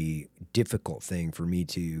emotionally difficult thing for me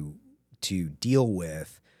to deal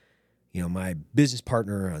with. My business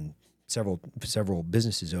partner on several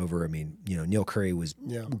businesses over. Neil Curry was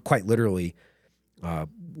quite literally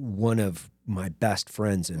one of my best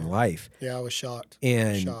friends in life. Yeah, I was shocked.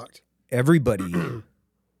 And everybody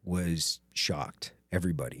was shocked.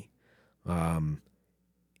 Everybody. I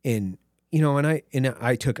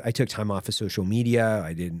took time off of social media.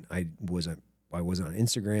 I wasn't on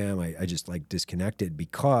Instagram. I just disconnected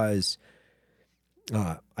because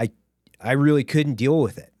I really couldn't deal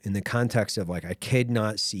with it in the context of I could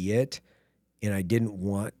not see it and I didn't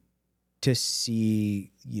want to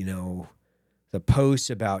see, the posts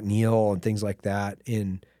about Neil and things like that.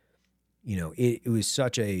 And, it was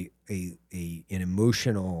such an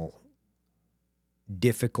emotional,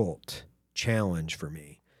 difficult challenge for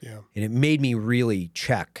me. Yeah. And it made me really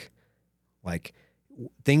check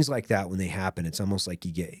things like that when they happen. It's almost like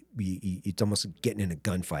it's almost like getting in a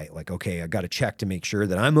gunfight. Okay, I got to check to make sure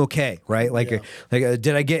that I'm okay. Right.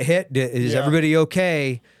 Did I get hit? Is everybody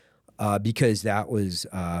okay? Because that was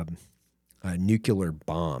a nuclear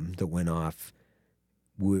bomb that went off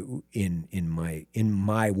in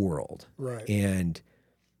my world. Right. And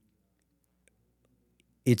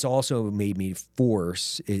it's also made me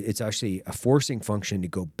it's actually a forcing function to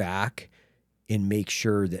go back and make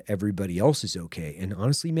sure that everybody else is okay. And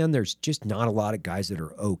honestly, man, there's just not a lot of guys that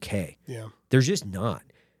are okay. Yeah. There's just not.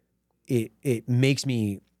 It makes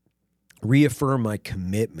me reaffirm my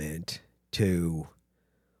commitment to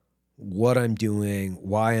what I'm doing,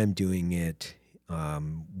 why I'm doing it,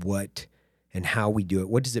 what and how we do it.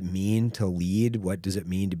 What does it mean to lead? What does it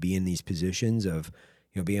mean to be in these positions of,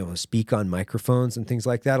 being able to speak on microphones and things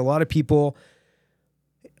like that? A lot of people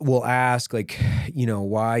will ask, like,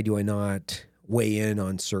 why do I not weigh in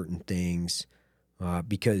on certain things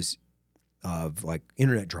because of like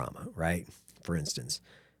internet drama, right? For instance,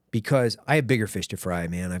 because I have bigger fish to fry,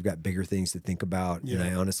 man. I've got bigger things to think about, and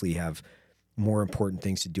I honestly have more important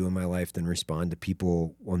things to do in my life than respond to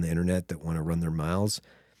people on the internet that want to run their mouths.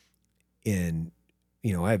 And,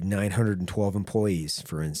 I have 912 employees,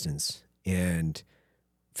 for instance, and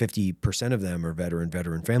 50% of them are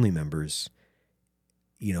veteran family members.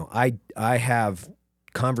 I have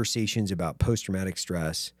conversations about post-traumatic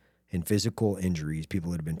stress and physical injuries,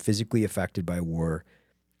 people that have been physically affected by war,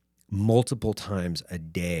 multiple times a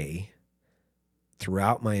day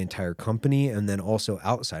throughout my entire company, and then also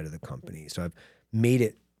outside of the company. So I've made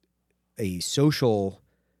it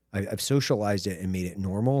I've socialized it and made it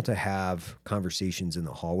normal to have conversations in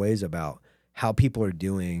the hallways about how people are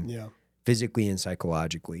doing physically and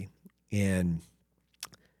psychologically. And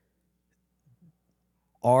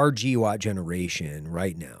our GWAT generation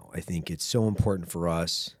right now, I think it's so important for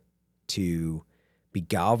us to be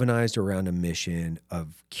galvanized around a mission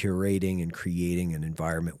of curating and creating an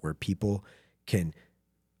environment where people can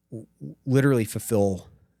literally fulfill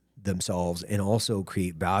themselves and also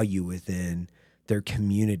create value within their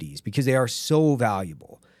communities, because they are so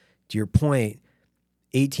valuable. To your point,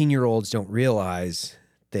 18-year-olds don't realize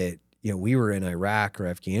that, we were in Iraq or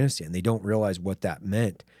Afghanistan. They don't realize what that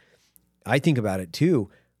meant. I think about it too.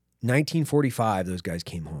 1945, those guys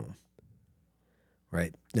came home,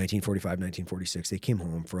 right? 1945, 1946, they came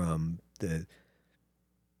home from the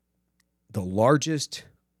largest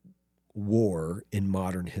war in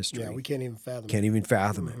modern history. Yeah, we can't even fathom Can't even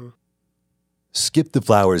fathom it. Skip the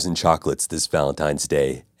flowers and chocolates this Valentine's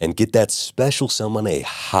Day and get that special someone a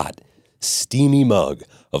hot, steamy mug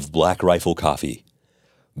of Black Rifle coffee.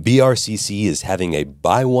 BRCC is having a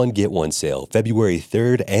buy one, get one sale February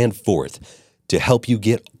 3rd and 4th to help you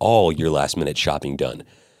get all your last-minute shopping done.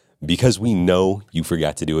 Because we know you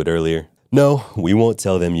forgot to do it earlier. No, we won't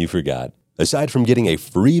tell them you forgot. Aside from getting a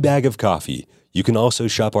free bag of coffee, you can also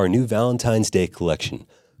shop our new Valentine's Day collection,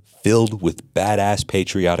 filled with badass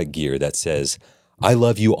patriotic gear that says, "I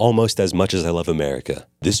love you almost as much as I love America."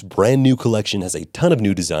 This brand new collection has a ton of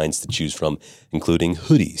new designs to choose from, including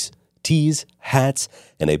hoodies, tees, hats,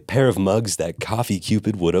 and a pair of mugs that Coffee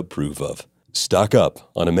Cupid would approve of. Stock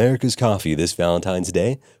up on America's coffee this Valentine's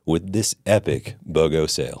Day with this epic BOGO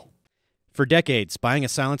sale. For decades, buying a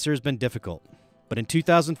silencer has been difficult. But in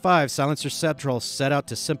 2005, Silencer Central set out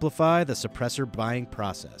to simplify the suppressor buying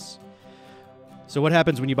process. So what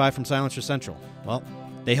happens when you buy from Silencer Central? Well,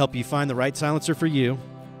 they help you find the right silencer for you,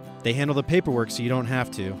 they handle the paperwork so you don't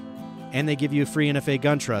have to, and they give you a free NFA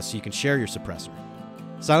gun trust so you can share your suppressor.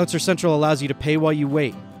 Silencer Central allows you to pay while you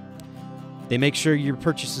wait. They make sure your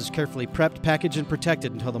purchase is carefully prepped, packaged, and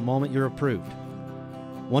protected until the moment you're approved.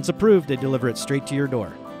 Once approved, they deliver it straight to your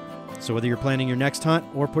door. So whether you're planning your next hunt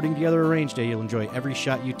or putting together a range day, you'll enjoy every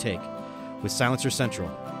shot you take with Silencer Central,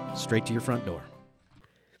 straight to your front door.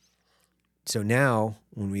 So now,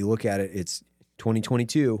 when we look at it, it's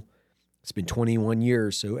 2022. It's been 21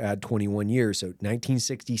 years, so add 21 years. So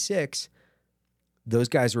 1966, those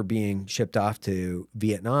guys were being shipped off to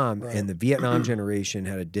Vietnam, and the Vietnam generation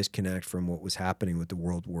had a disconnect from what was happening with the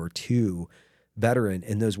World War II veteran.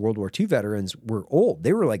 And those World War II veterans were old.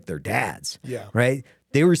 They were like their dads, right?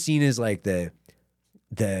 They were seen as like the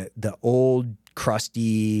old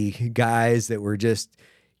crusty guys that were just,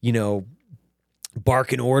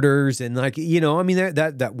 barking orders and like,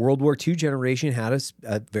 that World War II generation had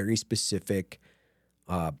a very specific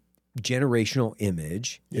generational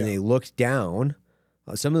image, and they looked down.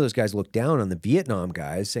 Some of those guys looked down on the Vietnam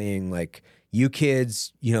guys, saying like, "You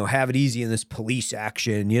kids, have it easy in this police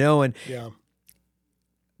action," and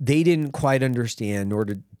they didn't quite understand, nor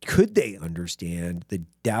could they understand the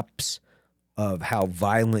depths of how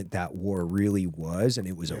violent that war really was, and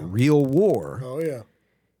it was a real war. Oh yeah.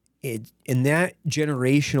 And that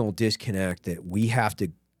generational disconnect that we have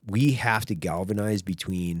to galvanize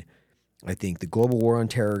between, I think, the global war on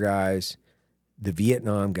terror guys, the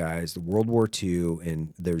Vietnam guys, the World War II,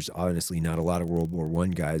 and there's honestly not a lot of World War I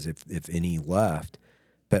guys, if any, left.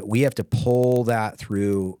 But we have to pull that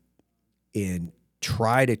through and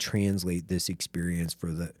try to translate this experience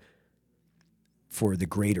for the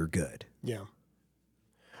greater good. Yeah.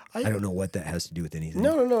 I don't know what that has to do with anything.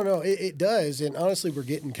 No. It does. And honestly, we're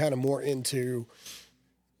getting kind of more into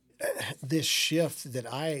this shift that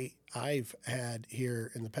I've had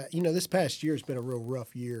here in the past. This past year has been a real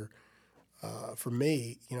rough year for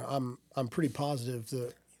me. I'm pretty positive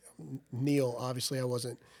that Neil, obviously I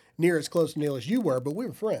wasn't near as close to Neil as you were, but we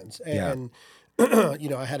were friends. And you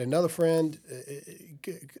know, I had another friend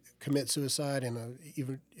commit suicide in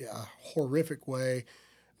a horrific way,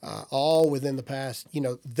 all within the past, you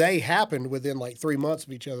know, they happened within like 3 months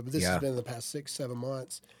of each other, but this has been in the past 6-7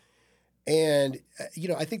 months. And, you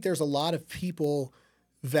know, I think there's a lot of people,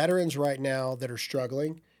 veterans right now, that are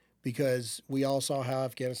struggling because we all saw how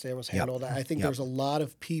Afghanistan was handled. I think there's a lot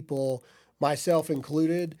of people, myself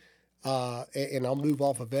included, and I'll move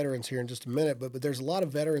off of veterans here in just a minute, but there's a lot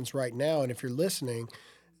of veterans right now, and if you're listening,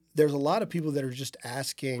 there's a lot of people that are just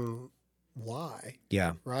asking why.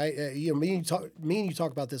 Yeah. Right? You know, me and you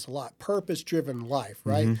talk about this a lot. Purpose-driven life,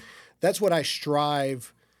 right? Mm-hmm. That's what I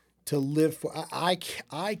strive to live for. I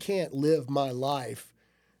can't live my life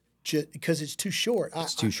just because it's too short.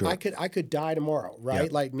 It's too short. I could die tomorrow, right?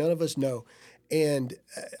 Yep. Like none of us know. And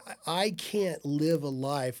I can't live a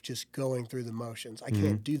life just going through the motions. I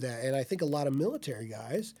can't do that. And I think a lot of military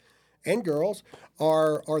guys and girls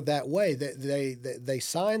are that way. They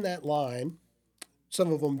sign that line.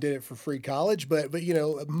 Some of them did it for free college, but you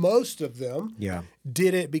know, most of them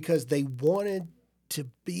did it because they wanted to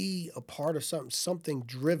be a part of something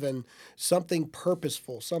driven, something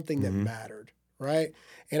purposeful, something that mattered, right?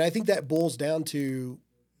 And I think that boils down to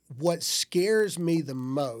what scares me the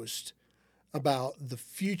most about the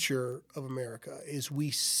future of America is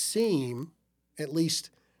we seem, at least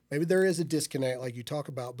maybe there is a disconnect like you talk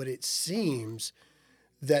about, but it seems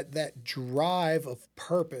that drive of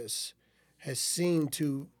purpose seems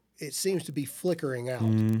to be flickering out.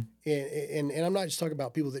 And I'm not just talking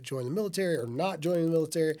about people that join the military or not joining the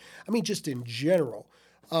military. I mean, just in general,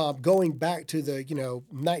 going back to the,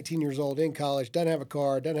 19 years old in college, doesn't have a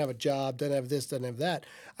car, doesn't have a job, doesn't have this, doesn't have that.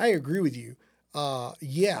 I agree with you.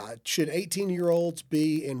 Should 18-year-olds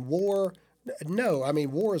be in war? No, I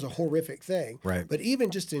mean, war is a horrific thing. Right. But even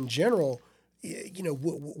just in general,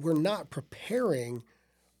 we're not preparing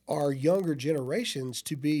our younger generations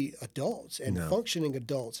to be adults and functioning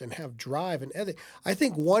adults and have drive and ethic. I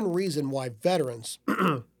think one reason why veterans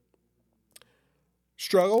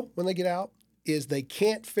struggle when they get out is they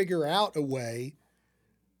can't figure out a way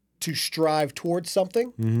to strive towards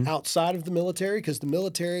something outside of the military, because the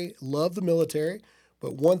military, love the military,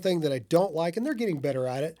 but one thing that I don't like, and they're getting better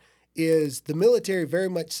at it, is the military very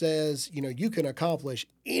much says, you can accomplish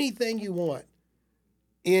anything you want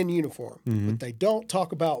in uniform, but they don't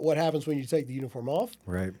talk about what happens when you take the uniform off.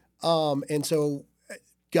 Right. And so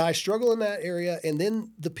guys struggle in that area. And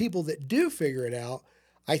then the people that do figure it out,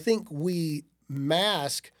 I think we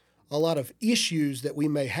mask a lot of issues that we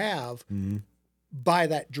may have by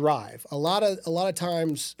that drive. A lot of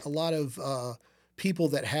times, a lot of people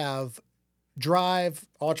that have drive,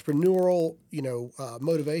 entrepreneurial,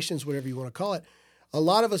 motivations, whatever you want to call it, a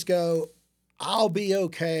lot of us go, I'll be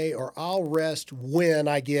okay, or I'll rest when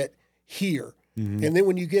I get here. And then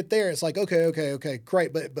when you get there, it's like, okay,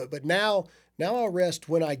 great. But now I'll rest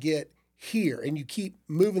when I get here. And you keep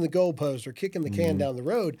moving the goalpost or kicking the can down the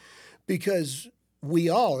road, because we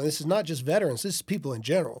all, and this is not just veterans, this is people in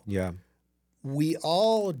general. Yeah. We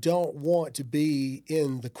all don't want to be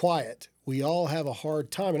in the quiet. We all have a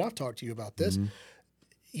hard time. And I've talked to you about this,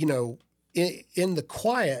 in the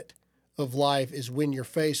quiet of life is when you're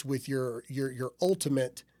faced with your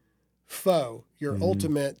ultimate foe, your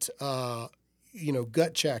ultimate,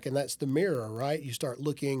 gut check. And that's the mirror, right? You start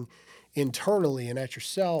looking internally and at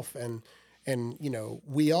yourself. And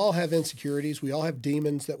we all have insecurities. We all have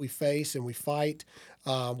demons that we face and we fight.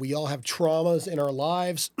 We all have traumas in our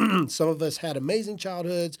lives. Some of us had amazing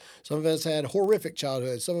childhoods. Some of us had horrific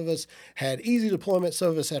childhoods. Some of us had easy deployments. Some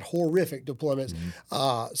of us had horrific deployments.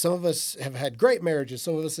 Some of us have had great marriages.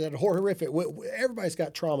 Some of us had horrific. Everybody's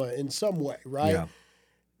got trauma in some way, right? Yeah.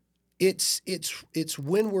 It's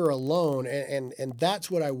when we're alone, and that's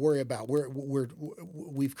what I worry about.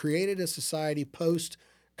 We've created a society post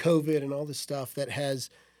COVID and all this stuff that has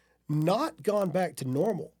not gone back to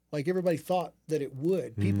normal like everybody thought that it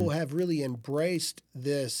would. People have really embraced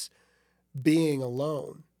this being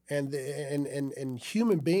alone, and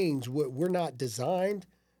human beings, we're not designed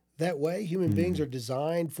that way. Human beings are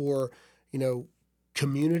designed for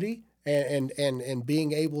community and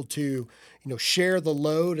being able to share the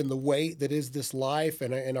load and the weight that is this life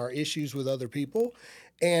and our issues with other people.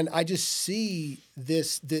 And I just see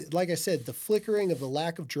this, like I said, the flickering of the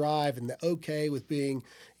lack of drive and the okay with being,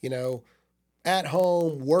 at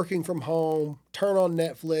home, working from home, turn on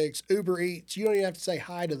Netflix, Uber Eats. You don't even have to say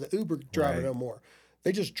hi to the Uber driver no more.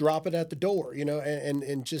 They just drop it at the door,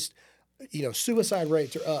 and just suicide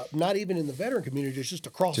rates are up, not even in the veteran community, it's just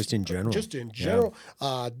across. Just in general. Just in general.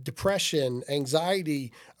 Depression,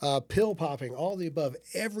 anxiety, pill popping, all the above,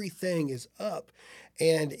 everything is up.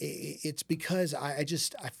 And it's because I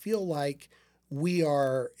feel like we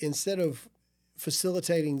are, instead of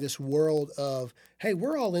facilitating this world of, hey,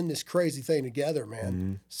 we're all in this crazy thing together,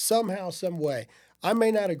 man, somehow, some way. I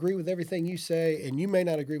may not agree with everything you say, and you may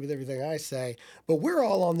not agree with everything I say, but we're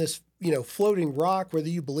all on this, floating rock, whether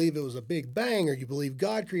you believe it was a big bang or you believe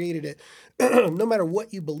God created it. No matter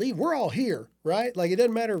what you believe, we're all here, right? Like, it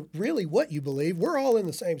doesn't matter really what you believe. We're all in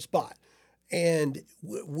the same spot. And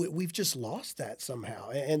we've just lost that somehow.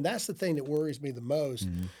 And that's the thing that worries me the most.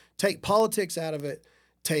 Take politics out of it,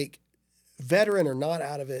 take veteran or not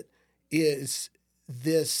out of it, is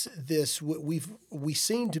we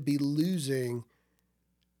seem to be losing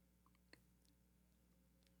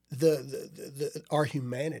our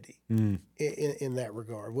humanity in that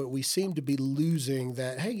regard. What we seem to be losing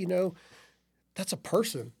that, hey, that's a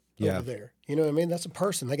person over there. You know what I mean? That's a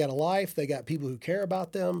person. They got a life. They got people who care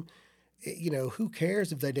about them. Who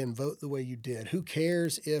cares if they didn't vote the way you did? Who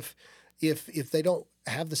cares if they don't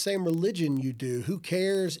have the same religion you do? Who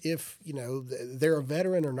cares if, they're a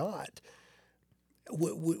veteran or not?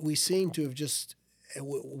 We seem to have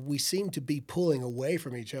we seem to be pulling away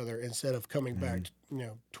from each other instead of coming back,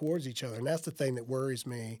 towards each other. And that's the thing that worries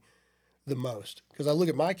me the most. Because I look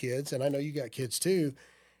at my kids, and I know you got kids too,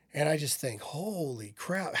 and I just think, holy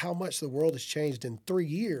crap, how much the world has changed in 3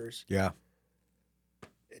 years. Yeah.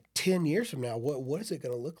 10 years from now, what is it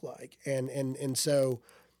going to look like? And so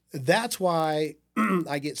that's why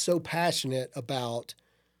I get so passionate about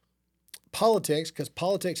politics, because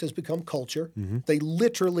politics has become culture. They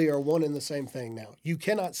literally are one and the same thing now. You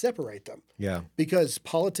cannot separate them. Yeah. Because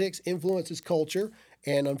politics influences culture,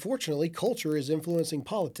 and unfortunately, culture is influencing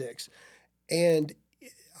politics. And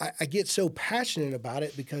I get so passionate about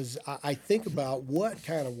it because I think about what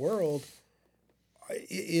kind of world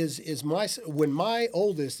is when my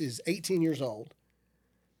oldest is 18 years old,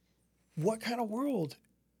 what kind of world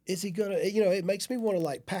is he gonna, it makes me want to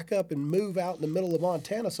like pack up and move out in the middle of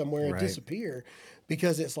Montana somewhere and disappear,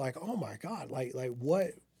 because it's like, oh my God, like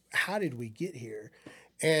what, how did we get here?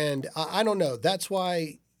 And I don't know. That's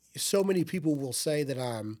why so many people will say that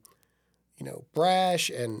I'm, brash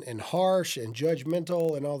and harsh and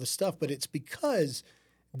judgmental and all this stuff, but it's because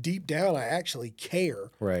deep down I actually care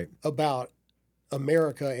about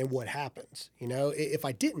America and what happens. If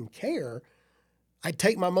I didn't care, I'd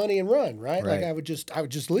take my money and run, right? Like I would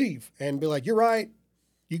just leave and be like, you're right.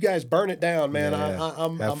 You guys burn it down, man.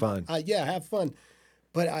 Have fun. Have fun.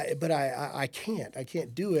 But I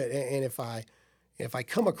can't do it. And if I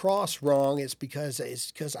come across wrong, it's because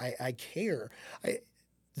I care.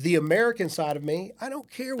 The American side of me, I don't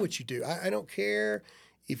care what you do. I don't care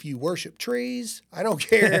if you worship trees. I don't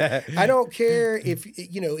care. I don't care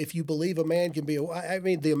if you believe a man can be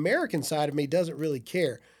the American side of me doesn't really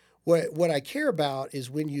care. What I care about is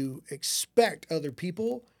when you expect other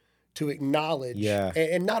people to acknowledge,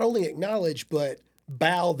 and not only acknowledge, but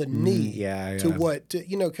bow the knee to what,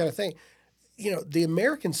 kind of thing. The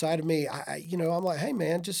American side of me, I'm like, hey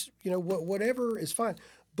man, just, whatever is fine.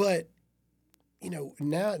 But,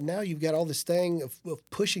 now you've got all this thing of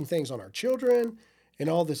pushing things on our children and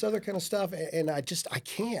all this other kind of stuff. And I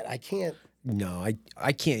can't. No,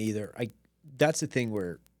 I can't either. That's the thing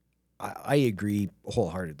where I agree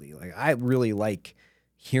wholeheartedly. Like, I really like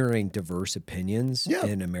hearing diverse opinions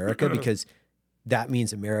in America, because that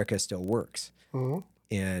means America still works.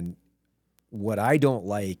 And what I don't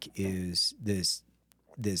like is this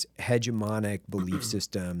hegemonic belief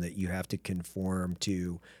system that you have to conform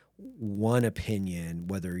to one opinion,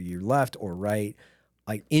 whether you're left or right.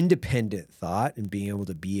 Like, independent thought and being able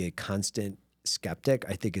to be a constant skeptic,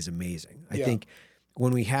 I think is amazing. I think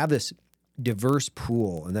when we have this diverse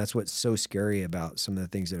pool, and that's what's so scary about some of the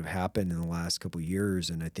things that have happened in the last couple of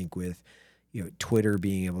years. And I think with, Twitter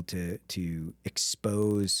being able to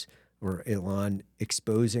expose, or Elon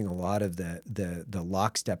exposing a lot of the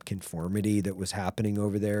lockstep conformity that was happening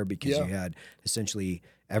over there, because you had essentially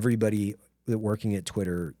everybody that working at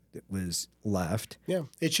Twitter that was left. Yeah,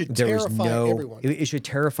 it should terrify everyone. It should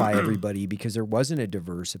terrify everybody, because there wasn't a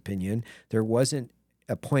diverse opinion. There wasn't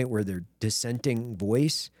a point where their dissenting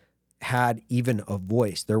voice had even a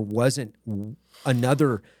voice. There wasn't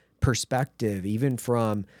another perspective, even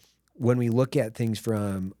from when we look at things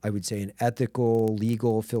from, I would say, an ethical,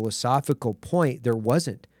 legal, philosophical point. There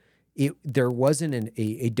wasn't. There wasn't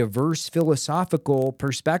a diverse philosophical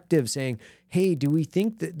perspective saying, hey, do we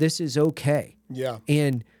think that this is okay? Yeah.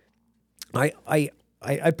 And I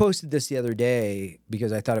posted this the other day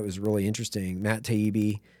because I thought it was really interesting. Matt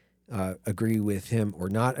Taibbi, agree with him or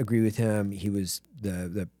not agree with him. He was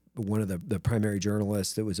the one of the primary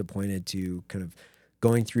journalists that was appointed to kind of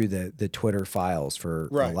going through the Twitter files, for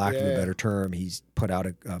lack of a better term. He's put out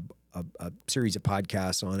a series of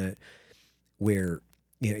podcasts on it where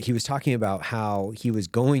he was talking about how he was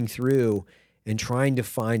going through and trying to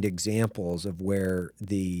find examples of where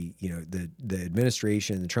the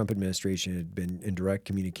administration, the Trump administration, had been in direct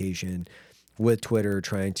communication with Twitter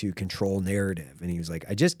trying to control narrative. And he was like,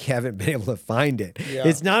 I just haven't been able to find it. Yeah.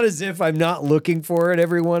 It's not as if I'm not looking for it,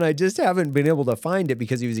 everyone. I just haven't been able to find it,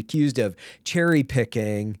 because he was accused of cherry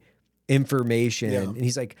picking information. Yeah. And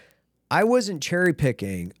he's like, I wasn't cherry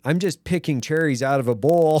picking. I'm just picking cherries out of a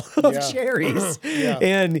bowl of cherries.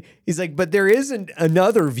 And he's like, but there isn't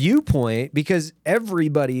another viewpoint, because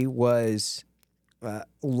everybody was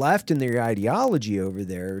left in their ideology over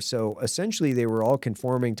there. So essentially they were all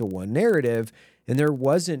conforming to one narrative, and there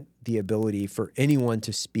wasn't the ability for anyone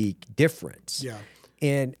to speak difference. Yeah.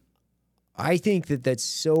 And I think that that's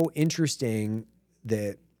so interesting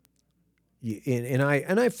that, and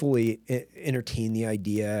I fully entertain the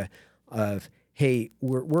idea of, hey,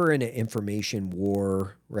 we're in an information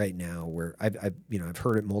war right now, where I've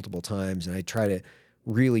heard it multiple times, and I try to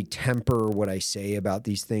really temper what I say about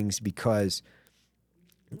these things, because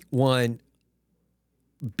one,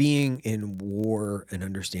 being in war and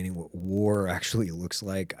understanding what war actually looks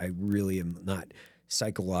like, I really am not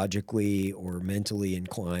psychologically or mentally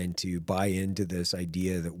inclined to buy into this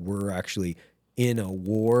idea that we're actually in a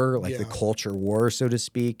war, like the culture war, so to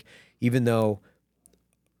speak, even though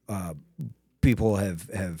people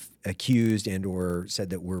have accused and or said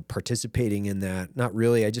that we're participating in that. Not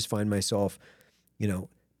really. I just find myself,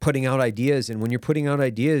 putting out ideas. And when you're putting out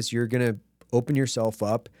ideas, you're going to open yourself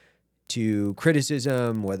up to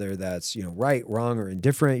criticism, whether that's, right, wrong, or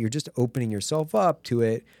indifferent. You're just opening yourself up to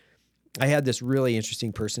it. I had this really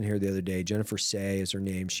interesting person here the other day. Jennifer Say is her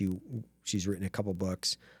name. She's written a couple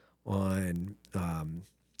books on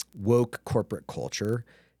woke corporate culture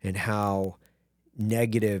and how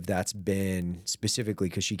negative that's been, specifically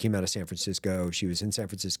because she came out of San Francisco. She was in San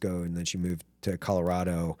Francisco, and then she moved to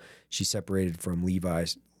Colorado. She separated from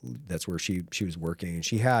Levi's. That's where she was working. And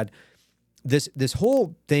she had this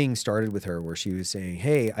whole thing started with her where she was saying,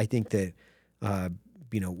 hey, I think that,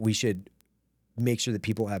 we should make sure that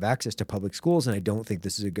people have access to public schools. And I don't think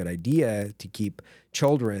this is a good idea to keep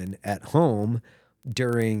children at home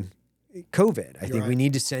during COVID. I think we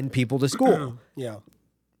need to send people to school. Yeah.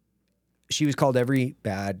 She was called every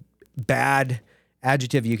bad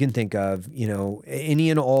adjective you can think of, any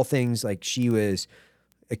and all things. Like, she was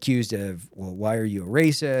accused of, well, why are you a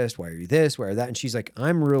racist? Why are you this? Why are that? And she's like,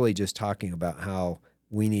 I'm really just talking about how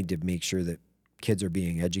we need to make sure that kids are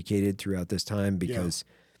being educated throughout this time, because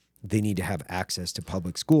they need to have access to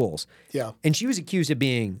public schools. Yeah. And she was accused of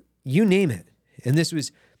being, you name it. And this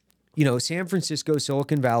was, San Francisco,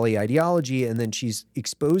 Silicon Valley ideology. And then she's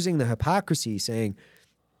exposing the hypocrisy, saying,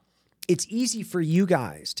 it's easy for you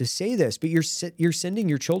guys to say this, but you're sending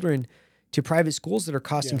your children to private schools that are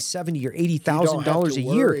costing $70,000 or $80,000 a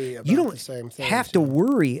year. You don't have to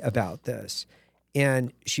worry about this.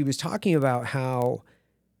 And she was talking about how,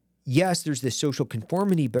 yes, there's this social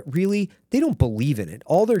conformity, but really they don't believe in it.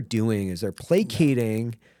 All they're doing is they're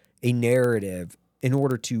placating a narrative in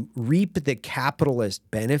order to reap the capitalist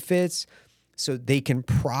benefits so they can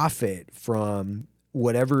profit from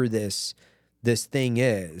whatever this thing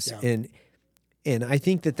is. Yeah. And I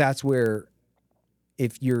think that that's where,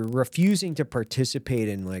 if you're refusing to participate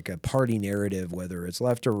in like a party narrative, whether it's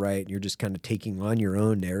left or right, and you're just kind of taking on your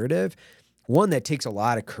own narrative, one that takes a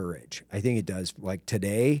lot of courage. I think it does. Like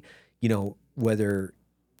today, whether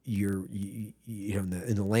you're,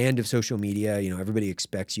 in the land of social media, everybody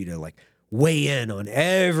expects you to like weigh in on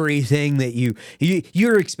everything that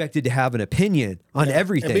you're expected to have an opinion on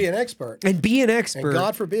everything. And be an expert. And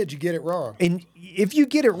God forbid you get it wrong. And if you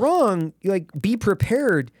get it wrong, be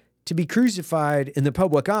prepared to be crucified in the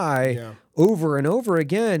public eye over and over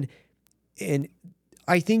again. And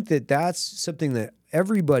I think that that's something that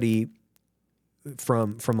everybody,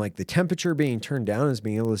 from like the temperature being turned down, is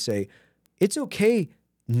being able to say, it's okay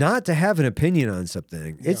not to have an opinion on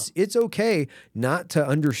something. Yeah. It's okay not to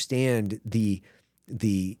understand the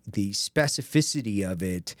specificity of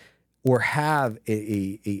it, or have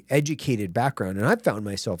a educated background. And I've found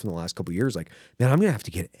myself in the last couple of years like, man, I'm going to have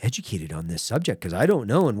to get educated on this subject because I don't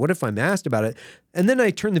know. And what if I'm asked about it? And then I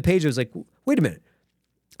turned the page. I was like, wait a minute.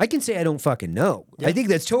 I can say I don't fucking know. Yeah. I think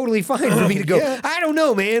that's totally fine for me to go, I don't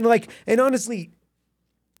know, man. And honestly,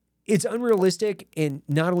 it's unrealistic. And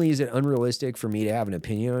not only is it unrealistic for me to have an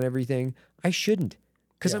opinion on everything, I shouldn't,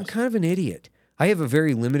 because I'm kind of an idiot. I have a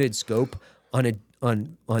very limited scope on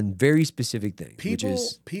on very specific things, which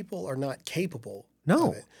is People are not capable. No.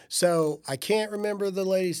 Of it. So I can't remember the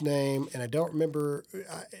lady's name, and I don't remember.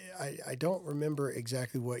 I don't remember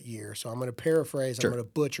exactly what year. So I'm going to paraphrase. Sure. I'm going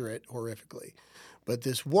to butcher it horrifically. But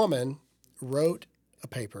this woman wrote a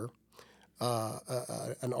paper,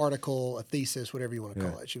 an article, a thesis, whatever you want to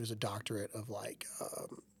call it. She was a doctorate of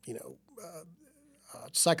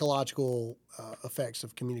psychological effects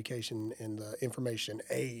of communication in the information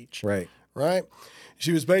age. right. Right?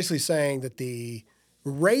 She was basically saying that the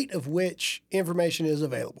rate of which information is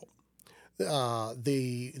available,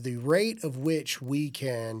 the rate of which we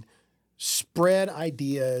can spread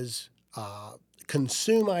ideas,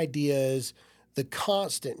 consume ideas, the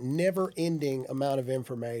constant, never-ending amount of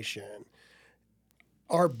information,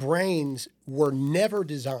 our brains were never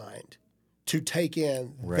designed to take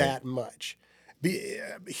in that much.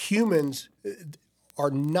 Humans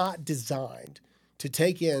are not designed to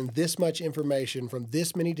take in this much information from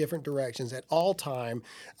this many different directions at all time,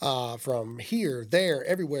 from here, there,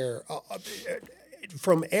 everywhere,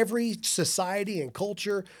 from every society and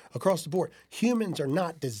culture across the board. Humans are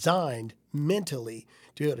not designed mentally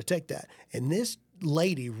to be able to take that. And this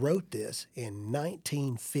lady wrote this in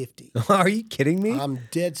 1950. Are you kidding me? I'm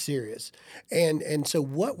dead serious. And so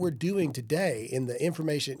what we're doing today in the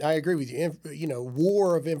information, I agree with you,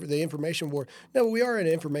 the information war. No, we are in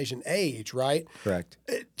an information age, right? Correct.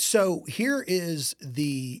 So here is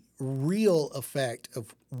the real effect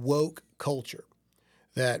of woke culture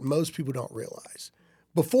that most people don't realize.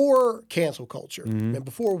 Before cancel culture and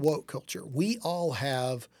before woke culture, we all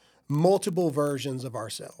have multiple versions of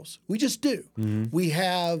ourselves. We just do. We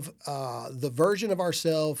have the version of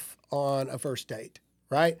ourselves on a first date,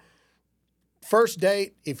 right? First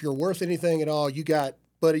date, if you're worth anything at all, you got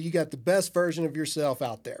the best version of yourself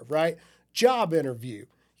out there, right? Job interview.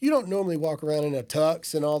 You don't normally walk around in a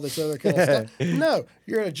tux and all this other kind of stuff. No,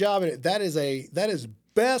 you're in a job. That is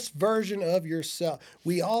best version of yourself.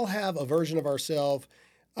 We all have a version of ourselves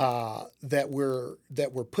that we're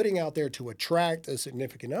putting out there to attract a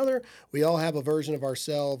significant other. We all have a version of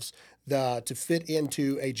ourselves to fit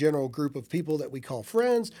into a general group of people that we call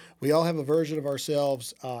friends. We all have a version of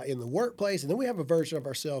ourselves in the workplace, and then we have a version of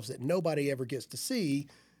ourselves that nobody ever gets to see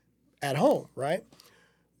at home, right?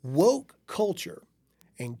 Woke culture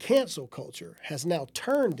and cancel culture has now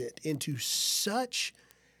turned it into such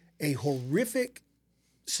a horrific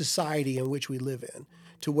society in which we live in,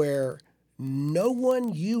 to where no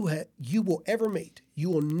one you will ever meet, you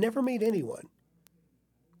will never meet anyone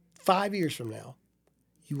 5 years from now,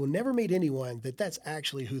 you will never meet anyone that's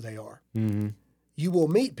actually who they are. You will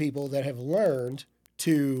meet people that have learned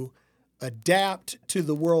to adapt to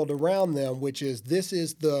the world around them, which is, this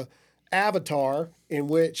is the avatar in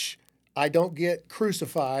which I don't get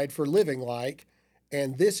crucified for living like,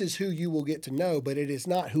 and this is who you will get to know, but it is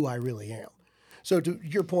not who I really am. So to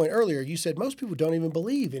your point earlier, you said most people don't even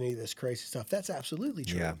believe any of this crazy stuff. That's absolutely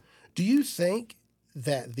true. Yeah. Do you think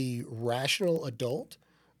that the rational adult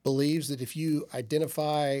believes that if you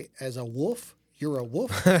identify as a wolf, you're a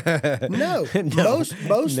wolf? No.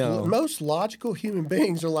 Most logical human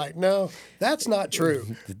beings are like, no, that's not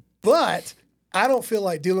true. But I don't feel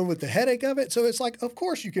like dealing with the headache of it. So it's like, of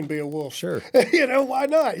course you can be a wolf. Sure. Why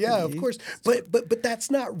not? Yeah, of course. But that's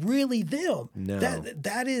not really them. No.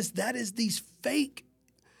 That is these fake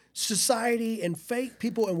society and fake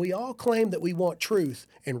people, and we all claim that we want truth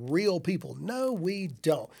and real people. No, we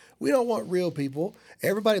don't. We don't want real people.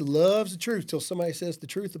 Everybody loves the truth till somebody says the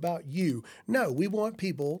truth about you. No, we want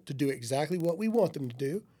people to do exactly what we want them to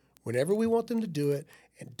do, whenever we want them to do it,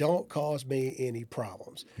 and don't cause me any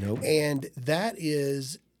problems. Nope. And that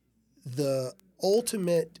is the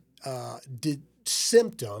ultimate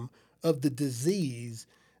symptom of the disease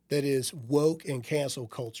that is woke and cancel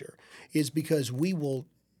culture, is because we will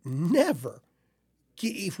never,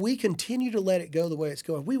 if we continue to let it go the way it's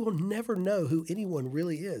going, we will never know who anyone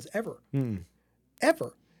really is, ever.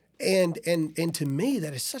 Ever. And to me,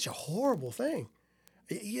 that is such a horrible thing.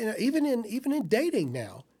 Even in dating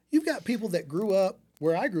now, you've got people that grew up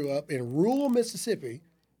where I grew up in rural Mississippi,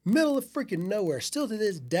 middle of freaking nowhere, still to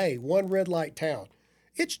this day, one red light town.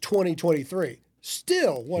 It's 2023,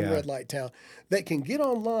 still one red light town, that can get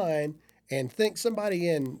online and think somebody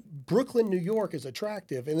in Brooklyn, New York is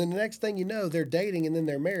attractive, and then the next thing you know, they're dating and then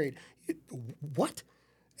they're married. What?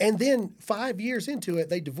 And then 5 years into it,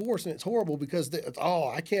 they divorce, and it's horrible because,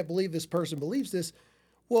 I can't believe this person believes this.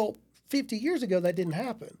 Well, 50 years ago, that didn't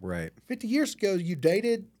happen. Right. 50 years ago, you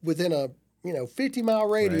dated within a 50-mile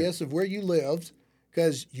radius of where you lived,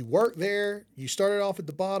 because you worked there. You started off at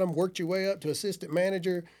the bottom, worked your way up to assistant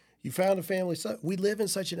manager. You found a family. So we live in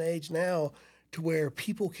such an age now to where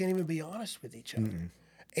people can't even be honest with each other.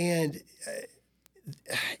 And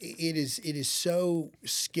it is so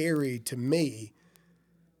scary to me.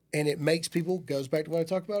 And it makes people, goes back to what I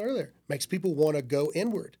talked about earlier, makes people want to go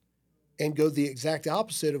inward and go the exact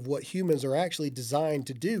opposite of what humans are actually designed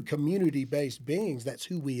to do, community-based beings. That's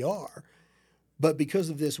who we are. But because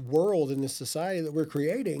of this world and this society that we're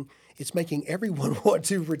creating, it's making everyone want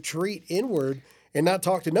to retreat inward and not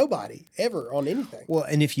talk to nobody ever on anything. Well,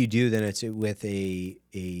 and if you do, then it's with an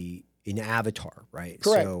avatar, right?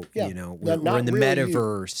 Correct. So Yeah. we're in the really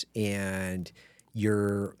metaverse, and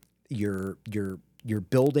you're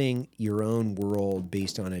building your own world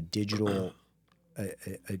based on a digital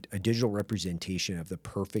a digital representation of the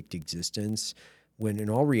perfect existence, when in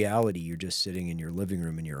all reality you're just sitting in your living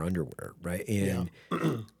room in your underwear, right? And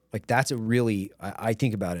like that's a really I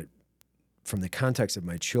think about it from the context of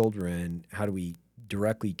my children. How do we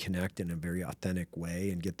directly connect in a very authentic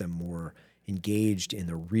way and get them more engaged in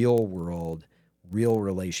the real world, real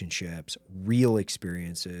relationships, real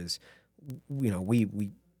experiences? We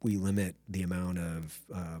limit the amount of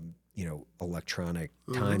electronic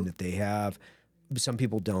time that they have. Some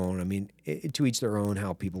people don't. I mean, to each their own.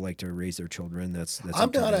 How people like to raise their children. That's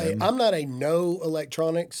I'm not a no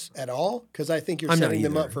electronics at all, because I think you're I'm not setting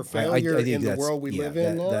them either. up for failure I think in the that's- world we yeah, live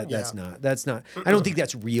in now. That's not. I don't think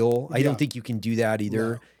that's real. I Yeah. don't think you can do that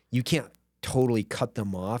either. No. You can't totally cut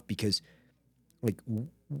them off, because like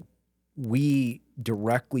we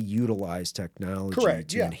directly utilize technology Correct,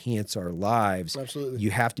 to yeah. enhance our lives. Absolutely.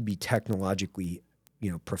 You have to be technologically,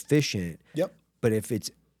 proficient. Yep. But if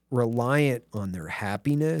it's reliant on their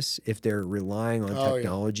happiness, if they're relying on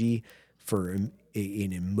technology for an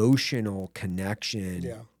emotional connection,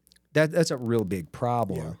 Yeah. that's a real big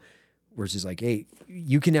problem. Yeah. Versus like, hey,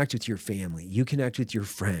 you connect with your family, you connect with your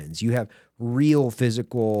friends, you have real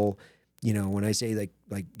physical, when I say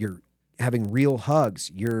like you're having real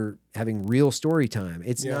hugs, you're having real story time.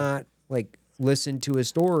 It's not like listen to a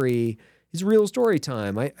story. It's real story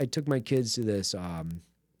time. I took my kids to this,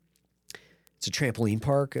 it's a trampoline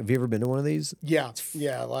park. Have you ever been to one of these? Yeah.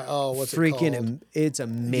 Yeah. Like, what's it Freaking, called? it's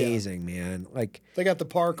amazing, man. Like, They got the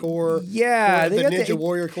parkour. yeah, the they got Ninja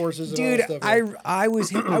Warrior courses and dude, all that stuff. I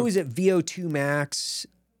was at VO2 Max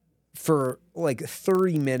for like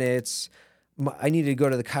 30 minutes. I needed to go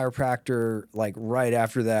to the chiropractor like right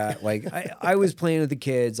after that. Like I was playing with the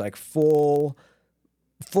kids like full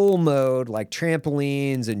mode, like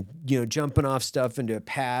trampolines and jumping off stuff into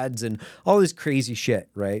pads and all this crazy shit,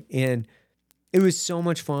 right? And it was so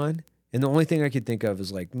much fun. And the only thing I could think of is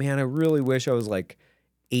like, man, I really wish I was like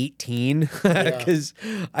 18 because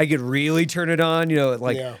I could really turn it on. At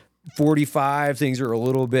like 45, things are a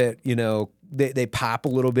little bit, they pop a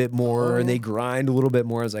little bit more and they grind a little bit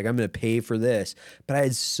more. I was like, I'm going to pay for this. But I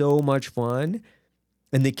had so much fun,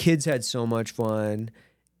 and the kids had so much fun,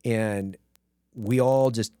 and we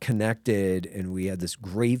all just connected, and we had this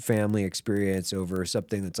great family experience over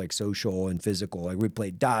something that's like social and physical. Like we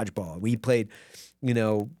played dodgeball, we played,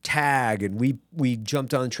 tag, and we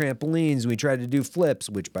jumped on trampolines. We tried to do flips,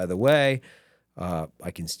 which, by the way,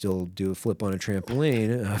 I can still do a flip on a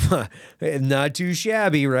trampoline. Not too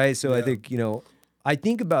shabby, right? So I think, I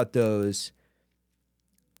think about those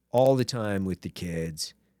all the time with the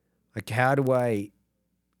kids. Like, how do I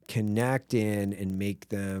connect in and make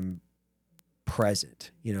them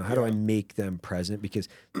present? How do I make them present? Because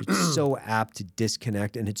it's so apt to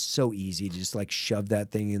disconnect, and it's so easy to just like shove that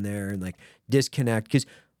thing in there and like disconnect. Because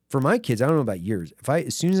for my kids, I don't know about yours,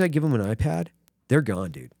 as soon as I give them an iPad, they're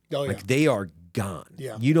gone, dude. Oh, yeah. Like they are gone.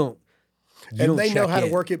 Yeah. You don't And they know check how to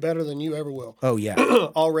in. work it better than you ever will. Oh yeah.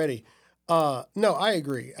 Already. No, I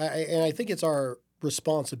agree. And I think it's our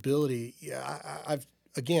responsibility. I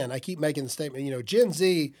keep making the statement,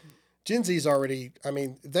 Gen Z's already,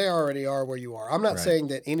 they already are where you are. I'm not saying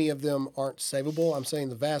that any of them aren't savable. I'm saying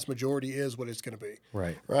the vast majority is what it's going to be.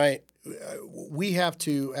 Right. Right. We have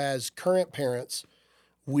to, as current parents,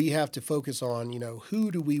 we have to focus on, who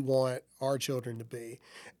do we want our children to be?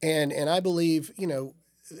 And I believe,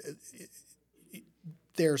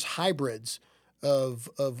 there's hybrids of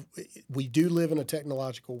we do live in a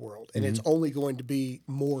technological world, and it's only going to be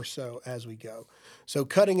more so as we go. So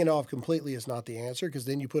cutting it off completely is not the answer, because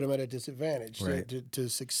then you put them at a disadvantage to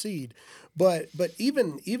succeed. But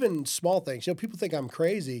even small things, people think I'm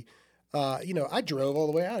crazy. I drove all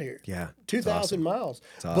the way out here. Yeah. 2,000 miles.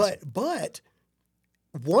 It's awesome. But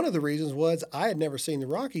one of the reasons was I had never seen the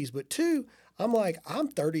Rockies, but two, I'm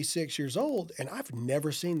 36 years old and I've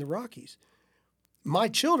never seen the Rockies. my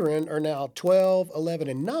children are now 12, 11,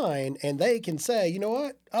 and 9, and they can say, you know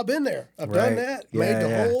what? I've been there. I've done that, made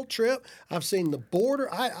the whole trip. I've seen the border.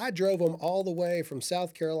 I drove them all the way from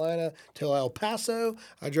South Carolina to El Paso.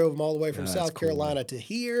 I drove them all the way from South Carolina to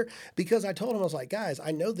here because I told them, I was like, guys,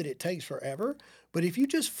 I know that it takes forever, but if you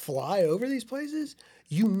just fly over these places,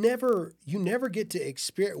 you never get to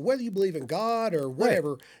experience, whether you believe in God or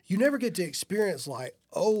whatever, you never get to experience like,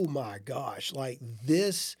 oh my gosh, like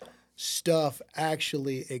this stuff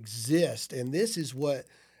actually exists, and this is what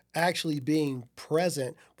actually being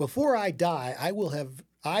present. Before I die, I will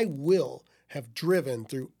have driven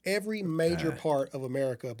through every major part of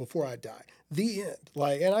America before I die. The end.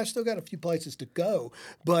 Like, and I still got a few places to go,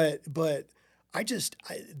 but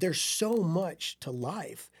there's so much to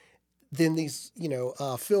life. Then these,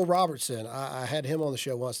 Phil Robertson, I had him on the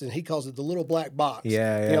show once, and he calls it the little black box.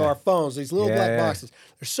 Our phones, these little black boxes.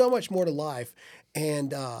 There's so much more to life,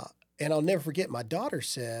 and I'll never forget, my daughter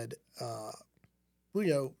said,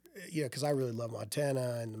 because I really love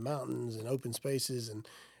Montana and the mountains and open spaces.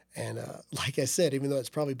 And like I said, even though it's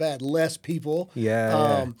probably bad, less people.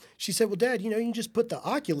 She said, well, Dad, you can just put the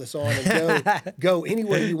Oculus on and go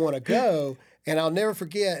anywhere you want to go. And I'll never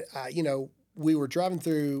forget, we were driving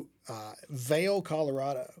through Vail,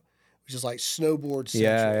 Colorado, which is like snowboard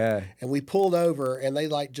central. And we pulled over, and they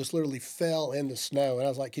like just literally fell in the snow. And I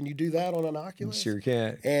was like, can you do that on an Oculus? Sure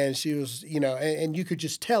can. And she was, and you could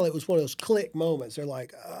just tell it was one of those click moments. They're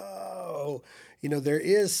like, oh, there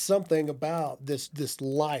is something about this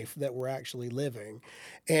life that we're actually living.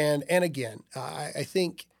 And again, I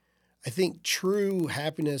think true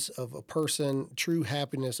happiness of a person, true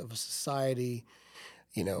happiness of a society,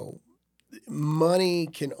 money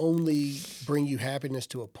can only bring you happiness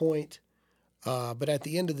to a point. But at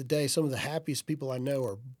the end of the day, some of the happiest people I know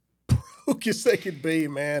are broke as they could be,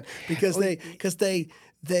 man, because they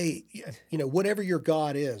whatever your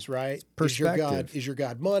God is, right? Perspective. Is your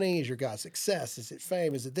God money? Is your God success? Is it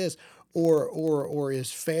fame? Is it this? Or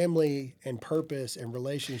is family and purpose and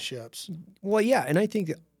relationships? Well, yeah. And I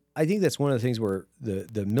think that's one of the things where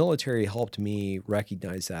the military helped me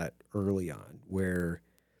recognize that early on, where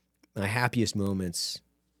my happiest moments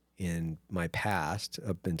in my past,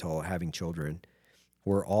 up until having children,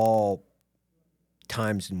 were all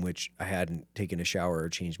times in which I hadn't taken a shower or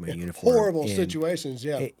changed my uniform. Horrible situations,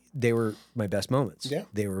 they were my best moments. Yeah.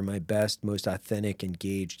 They were my best, most authentic,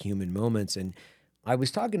 engaged human moments. And I was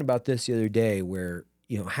talking about this the other day where,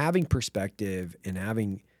 having perspective and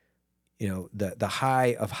having, the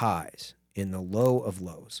high of highs and the low of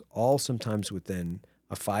lows, all sometimes within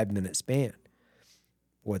a 5-minute span.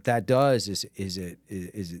 What that does is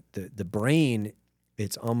the brain,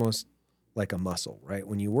 it's almost like a muscle, right?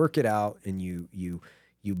 When you work it out and you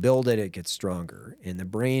build it, it gets stronger. And the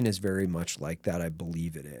brain is very much like that. I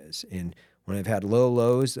believe it is. And when I've had low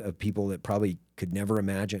lows of people that probably could never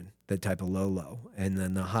imagine that type of low, and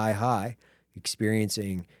then the high,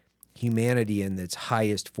 experiencing humanity in its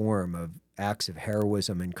highest form of acts of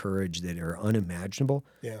heroism and courage that are unimaginable,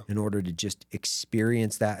 in order to just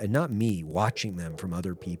experience that, and not me, watching them from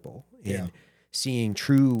other people, and seeing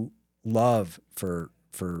true love for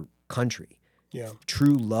country,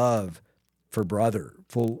 true love for brother,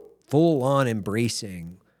 full on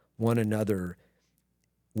embracing one another,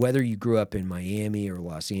 whether you grew up in Miami or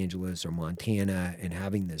Los Angeles or Montana, and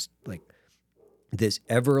having this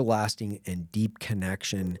everlasting and deep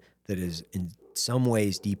connection that is in some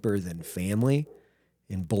ways deeper than family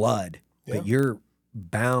and blood, but you're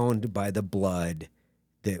bound by the blood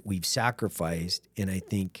that we've sacrificed. And I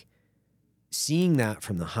think seeing that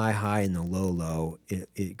from the high and the low,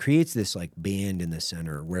 it creates this like band in the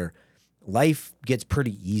center where life gets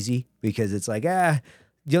pretty easy, because it's like, you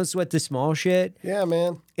don't sweat the small shit. Yeah,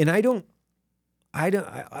 man. And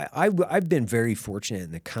I've been very fortunate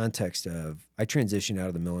in the context of, I transitioned out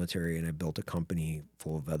of the military and I built a company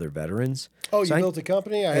full of other veterans. Oh, so you built a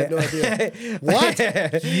company? I had no idea.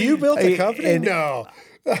 What? You built a company? No.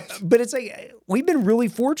 But it's like, we've been really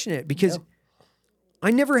fortunate because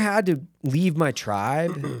I never had to leave my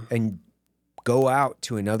tribe and go out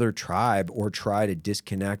to another tribe or try to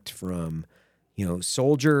disconnect from,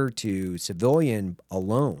 soldier to civilian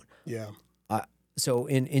alone. Yeah. So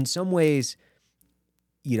in some ways,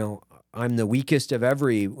 I'm the weakest of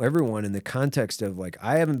everyone in the context of like,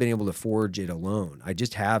 I haven't been able to forge it alone. I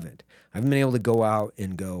just haven't. I haven't been able to go out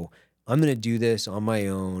and go, I'm going to do this on my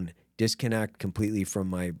own, disconnect completely from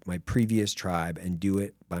my previous tribe and do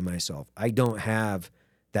it by myself. I don't have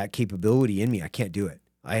that capability in me. I can't do it.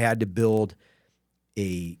 I had to build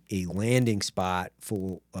a landing spot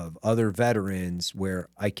full of other veterans where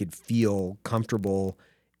I could feel comfortable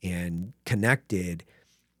and connected,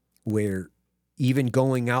 where even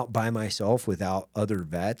going out by myself without other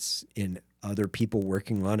vets and other people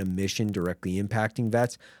working on a mission directly impacting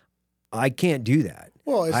vets, I can't do that.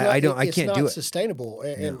 Well, it's I not can't do it. sustainable.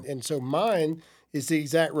 And so mine is the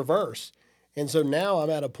exact reverse. And so now I'm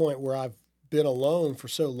at a point where I've been alone for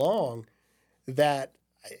so long that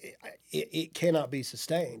it cannot be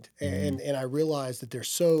sustained. And I realize that there's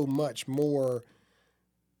so much more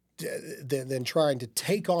than trying to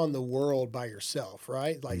take on the world by yourself,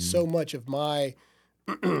 right? Like so much of my,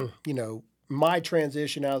 my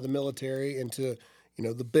transition out of the military into,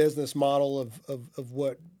 the business model of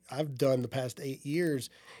what I've done the past 8 years,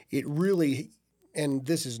 it really, and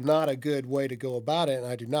this is not a good way to go about it, and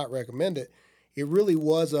I do not recommend it. It really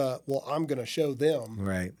was I'm going to show them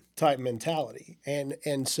Right. type mentality.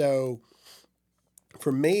 And so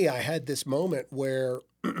for me, I had this moment where,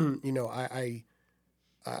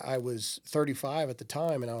 I was 35 at the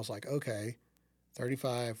time, and I was like, okay,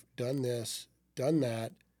 35, done this, done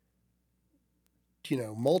that,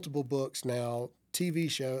 multiple books now,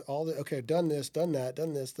 TV show, done this, done that,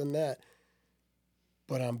 done this, done that.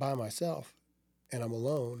 But I'm by myself and I'm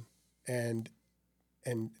alone. And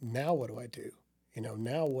now what do I do?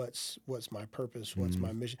 Now what's my purpose? What's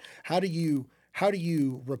my mission? How do you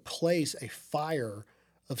replace a fire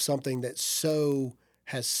of something that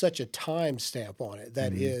has such a time stamp on it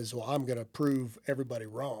that is, well, I'm going to prove everybody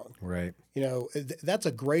wrong. Right. That's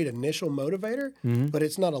a great initial motivator, but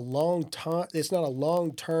it's not a long time. It's not a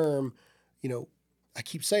long-term, I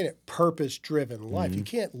keep saying it, purpose-driven life. You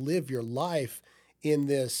can't live your life in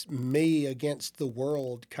this me against the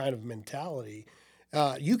world kind of mentality.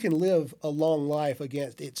 You can live a long life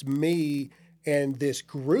against it's me and this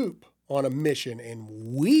group on a mission, and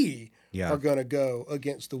we are going to go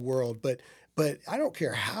against the world. But I don't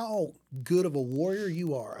care how good of a warrior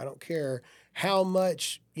you are. I don't care how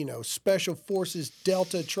much, special forces,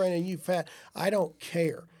 Delta training you've had. I don't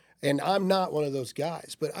care. And I'm not one of those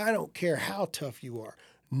guys, but I don't care how tough you are.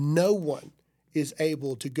 No one is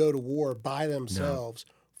able to go to war by themselves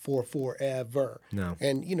for forever. No.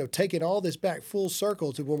 And, taking all this back full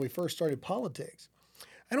circle to when we first started politics.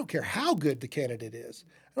 I don't care how good the candidate is.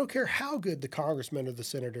 I don't care how good the congressman or the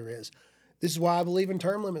senator is. This is why I believe in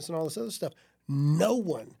term limits and all this other stuff. No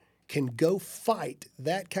one can go fight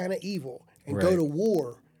that kind of evil and go to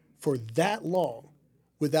war for that long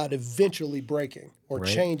without eventually breaking or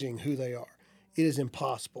changing who they are. It is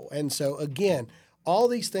impossible. And so, again, all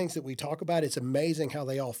these things that we talk about, it's amazing how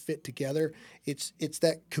they all fit together. It's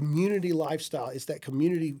that community lifestyle. It's that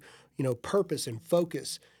community, purpose and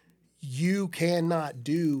focus. You cannot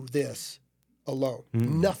do this alone.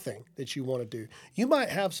 Nothing that you want to do. You might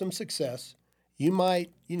have some success. You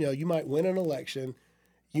might win an election.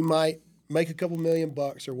 You might make a couple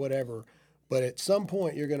 $1,000,000 or whatever. But at some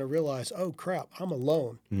point, you're going to realize, oh, crap, I'm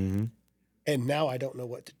alone. And now I don't know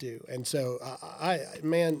what to do. And so,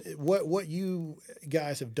 what you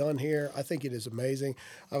guys have done here, I think it is amazing.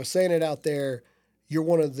 I was saying it out there. You're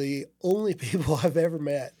one of the only people I've ever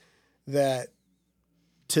met that,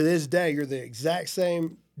 to this day, you're the exact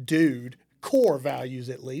same dude, core values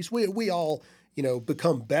at least. We all,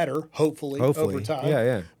 become better, hopefully, over time.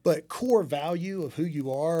 Yeah. But core value of who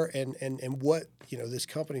you are and what, this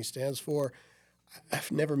company stands for,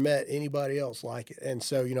 I've never met anybody else like it. And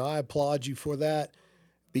so, I applaud you for that,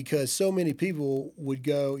 because so many people would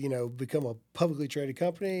go, become a publicly traded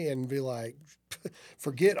company and be like,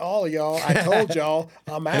 forget all of y'all. I told y'all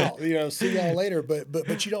I'm out, see y'all later.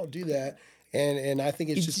 But you don't do that. And I think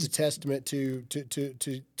it's just a testament to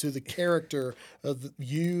the character of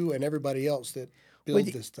you and everybody else that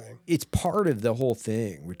built this thing. It's part of the whole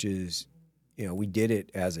thing, which is, we did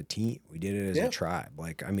it as a team. We did it as a tribe.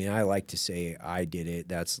 I like to say I did it.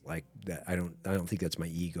 That's like that. I don't think that's my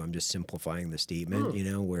ego. I'm just simplifying the statement,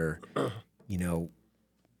 where,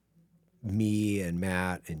 me and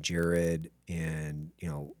Matt and Jared and,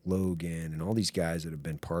 Logan and all these guys that have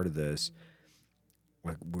been part of this,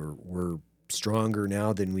 like we're stronger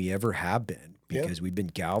now than we ever have been, because we've been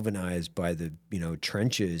galvanized by the,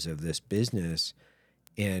 trenches of this business.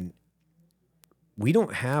 And we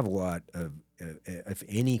don't have a lot of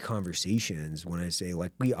any conversations. When I say,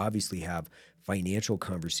 like, we obviously have financial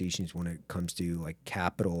conversations when it comes to like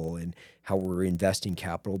capital and how we're investing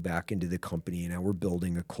capital back into the company and how we're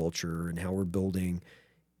building a culture and how we're building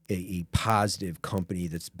a positive company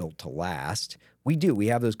that's built to last. We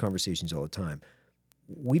have those conversations all the time.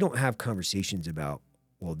 We don't have conversations about,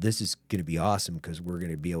 well, this is going to be awesome because we're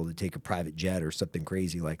going to be able to take a private jet or something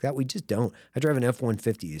crazy like that. We just don't. I drive an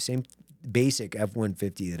F-150, the same basic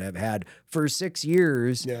F-150 that I've had for 6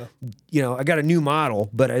 years. Yeah. You know, I got a new model,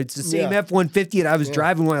 but it's the same Yeah. F-150 that I was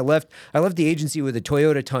driving when I left. I left the agency with a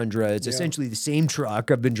Toyota Tundra. It's Yeah. essentially the same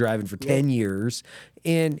truck I've been driving for 10 years.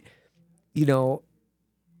 And, you know,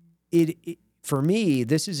 it for me,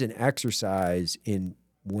 this is an exercise in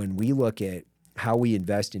when we look at how we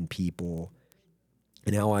invest in people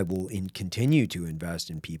and how I will continue to invest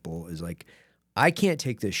in people is like, I can't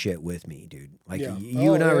take this shit with me, dude. Like Yeah.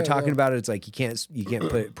 you and I Oh, were yeah, talking yeah. about it. It's like you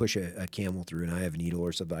can't push a camel through an eye of a needle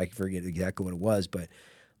or something. I forget exactly what it was, but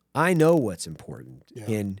I know what's important. Yeah.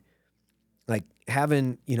 And like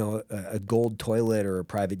having, you know, a gold toilet or a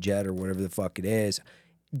private jet or whatever the fuck it is,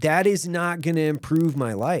 that is not going to improve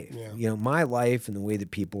my life. Yeah. You know, my life and the way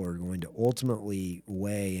that people are going to ultimately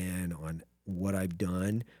weigh in on what I've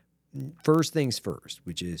done. First things first,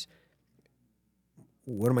 which is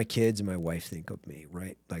what do my kids and my wife think of me,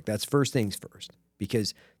 right? Like that's first things first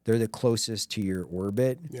because they're the closest to your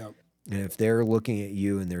orbit. Yeah. And if they're looking at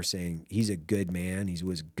you and they're saying, he's a good man, he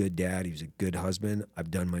was a good dad, he was a good husband, I've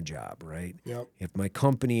done my job, right? Yep. If my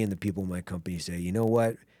company and the people in my company say, you know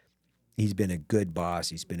what, he's been a good boss,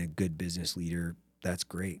 he's been a good business leader, that's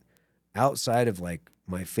great. Outside of like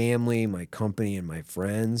my family, my company, and my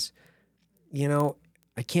friends, you know,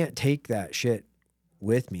 I can't take that shit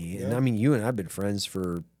with me. And Yeah. I mean, you and I have been friends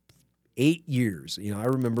for 8 years. You know, I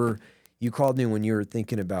remember you called me when you were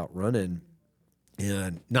thinking about running.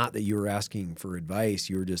 And not that you were asking for advice,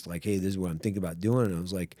 you were just like, hey, this is what I'm thinking about doing. And I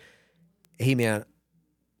was like, hey, man,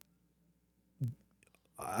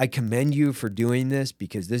 I commend you for doing this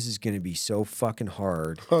because this is going to be so fucking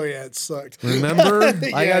hard. Oh yeah, it sucked. Remember? Like,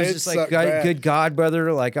 Yeah, I was it just like, sucked bad. good God,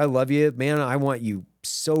 brother. Like, I love you, man. I want you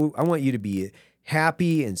to be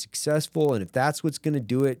happy and successful. And if that's what's going to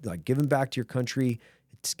do it, like giving back to your country,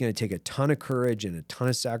 it's going to take a ton of courage and a ton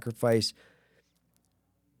of sacrifice.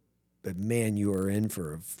 But man, you are in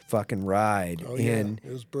for a fucking ride. Oh And yeah,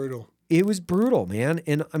 it was brutal. it was brutal, man.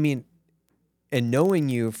 And I mean, and knowing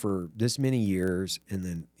you for this many years, and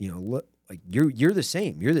then, you know, look, like you're the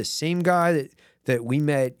same. You're the same guy that we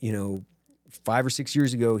met, you know, 5 or 6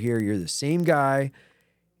 years ago here. You're the same guy,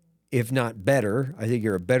 if not better. I think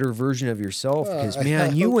you're a better version of yourself because I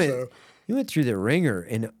man, you hope so. went through the ringer,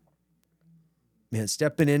 and man,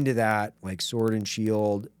 stepping into that like sword and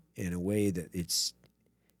shield in a way that it's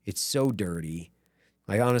so dirty.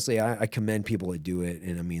 Like honestly, I commend people that do it.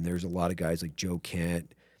 And I mean, there's a lot of guys like Joe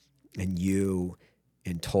Kent and you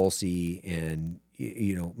and Tulsi and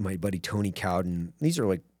you know, my buddy Tony Cowden. These are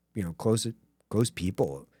like, you know, close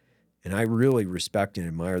people. And I really respect and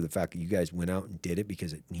admire the fact that you guys went out and did it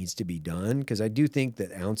because it needs to be done. Because I do think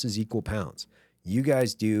that ounces equal pounds. You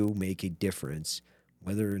guys do make a difference,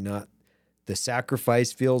 whether or not the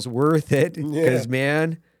sacrifice feels worth it. Because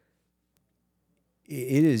man,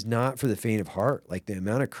 it is not for the faint of heart. Like the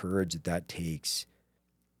amount of courage that takes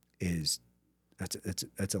is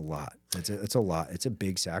that's a lot. That's a lot. It's a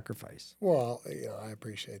big sacrifice. Well, you know, I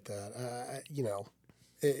appreciate that. You know,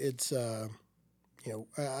 it's you know,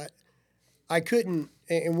 I couldn't.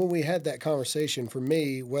 And when we had that conversation, for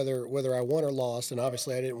me, whether I won or lost, and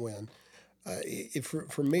obviously I didn't win.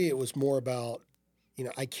 For me, it was more about, you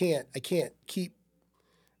know, I can't keep,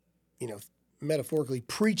 you know, metaphorically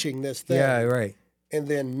preaching this thing. Yeah, right. And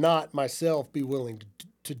then not myself be willing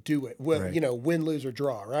to do it. Well, Right. you know, win, lose, or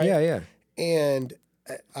draw, right? Yeah, yeah. And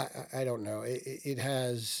I don't know. It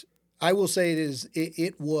has. I will say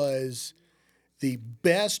it was the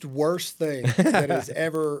best, worst thing that has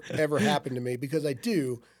ever happened to me because I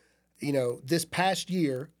do, you know, this past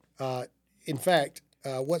year. In fact,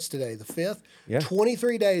 what's today? The 5th. Yeah.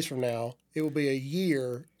 23 days from now, it will be a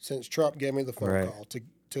year since Trump gave me the phone Right. call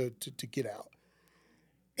to get out.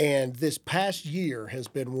 And this past year has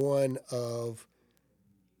been one of,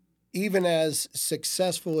 even as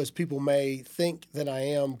successful as people may think that I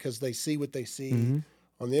am because they see what they see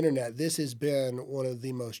on the internet, this has been one of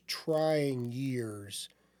the most trying years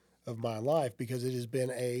of my life because it has been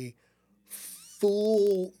a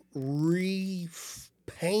full,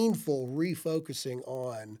 painful refocusing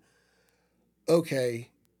on, okay,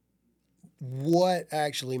 what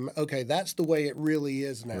actually, okay, that's the way it really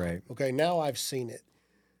is now. Right. Okay, now I've seen it.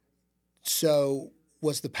 So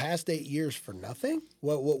was the past 8 years for nothing?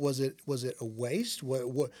 What was it? Was it a waste?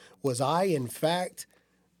 What was I in fact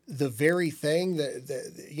the very thing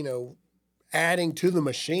that you know, adding to the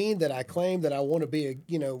machine that I claim that I want to be,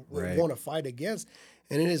 you know, Right. want to fight against,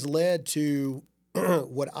 and it has led to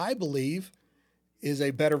what I believe is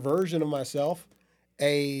a better version of myself,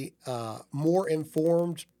 a more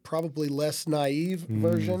informed, probably less naive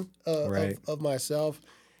version Right. of myself.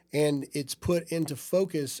 And it's put into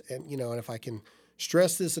focus, and you know, and if I can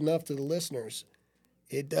stress this enough to the listeners.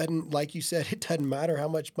 It doesn't, like you said, it doesn't matter how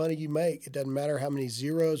much money you make. It doesn't matter how many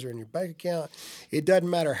zeros are in your bank account. It doesn't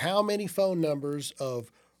matter how many phone numbers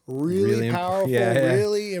of really powerful,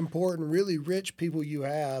 really important, really rich people you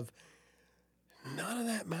have. None of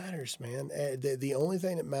that matters, man. The only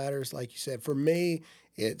thing that matters, like you said, for me,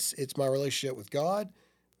 it's my relationship with God.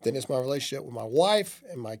 Then it's my relationship with my wife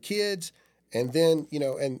and my kids. And then,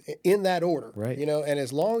 and in that order, right. And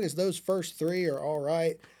as long as those first three are all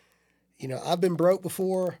right, I've been broke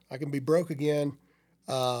before. I can be broke again.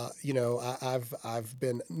 I've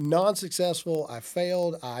been non-successful. I've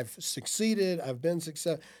failed. I've succeeded. I've been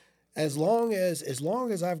successful. As long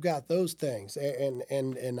as I've got those things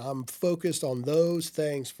and I'm focused on those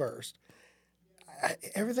things first,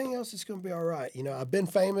 everything else is going to be all right. I've been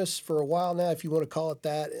famous for a while now, if you want to call it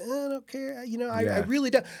that. I don't care. I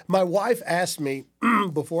really don't. My wife asked me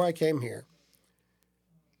before I came here,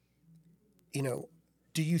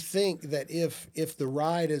 do you think that if the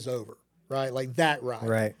ride is over, right, like that ride,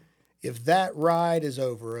 right, if that ride is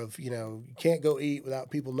over of, you can't go eat without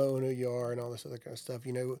people knowing who you are and all this other kind of stuff,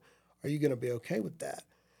 are you going to be okay with that?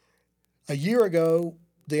 A year ago,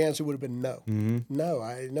 the answer would have been no.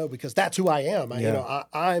 Mm-hmm. No, because that's who I am.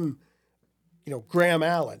 I'm Graham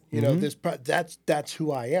Allen. That's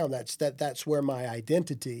who I am. That's where my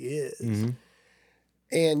identity is. Mm-hmm.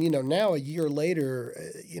 And now a year later,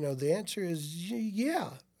 the answer is yeah.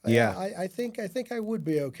 I think I would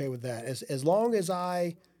be okay with that as long as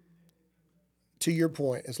I, to your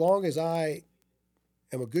point, as long as I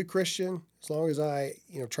am a good Christian, as long as I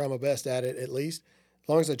try my best at it, at least as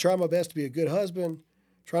long as I try my best to be a good husband,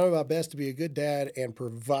 try my best to be a good dad and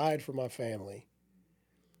provide for my family.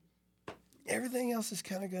 Everything else is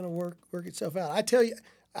kind of going to work itself out. I tell you,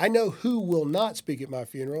 I know who will not speak at my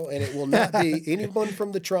funeral, and it will not be anyone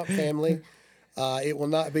from the Trump family. It will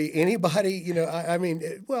not be anybody,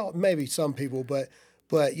 well, maybe some people, but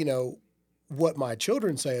what my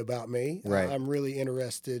children say about me, right. I'm really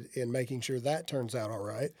interested in making sure that turns out all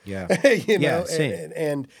right. Yeah.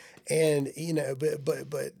 Same.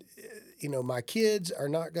 But my kids are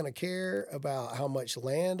not going to care about how much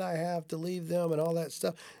land I have to leave them and all that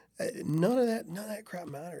stuff. None of that crap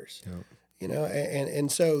matters. Yep.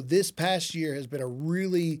 And so this past year has been a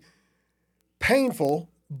really painful,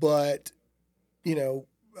 but,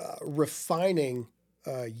 refining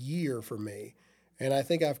year for me. And I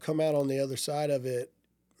think I've come out on the other side of it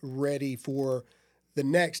ready for the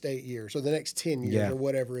next 8 years or the next 10 years or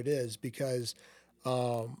whatever it is, because,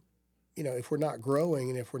 if we're not growing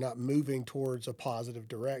and if we're not moving towards a positive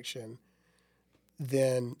direction,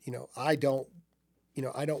 then, I don't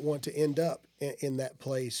want to end up in that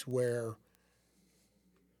place where,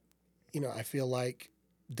 I feel like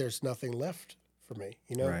there's nothing left for me,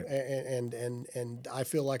 right. and I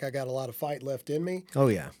feel like I got a lot of fight left in me. Oh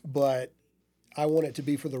yeah. But I want it to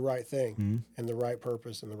be for the right thing and the right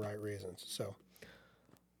purpose and the right reasons. So,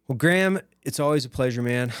 well, Graham, it's always a pleasure,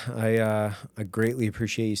 man. I greatly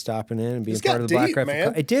appreciate you stopping in and being part of the Black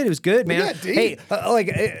Rifle. It did. It was good, man. Hey,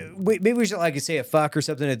 maybe we should say a fuck or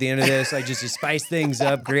something at the end of this, just to spice things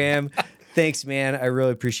up, Graham. Thanks, man. I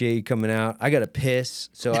really appreciate you coming out. I gotta piss,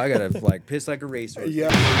 so I gotta piss like a racehorse. Yeah.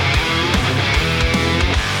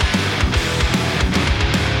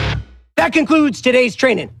 That concludes today's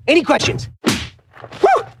training. Any questions?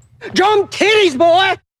 Woo! Drum titties, boy!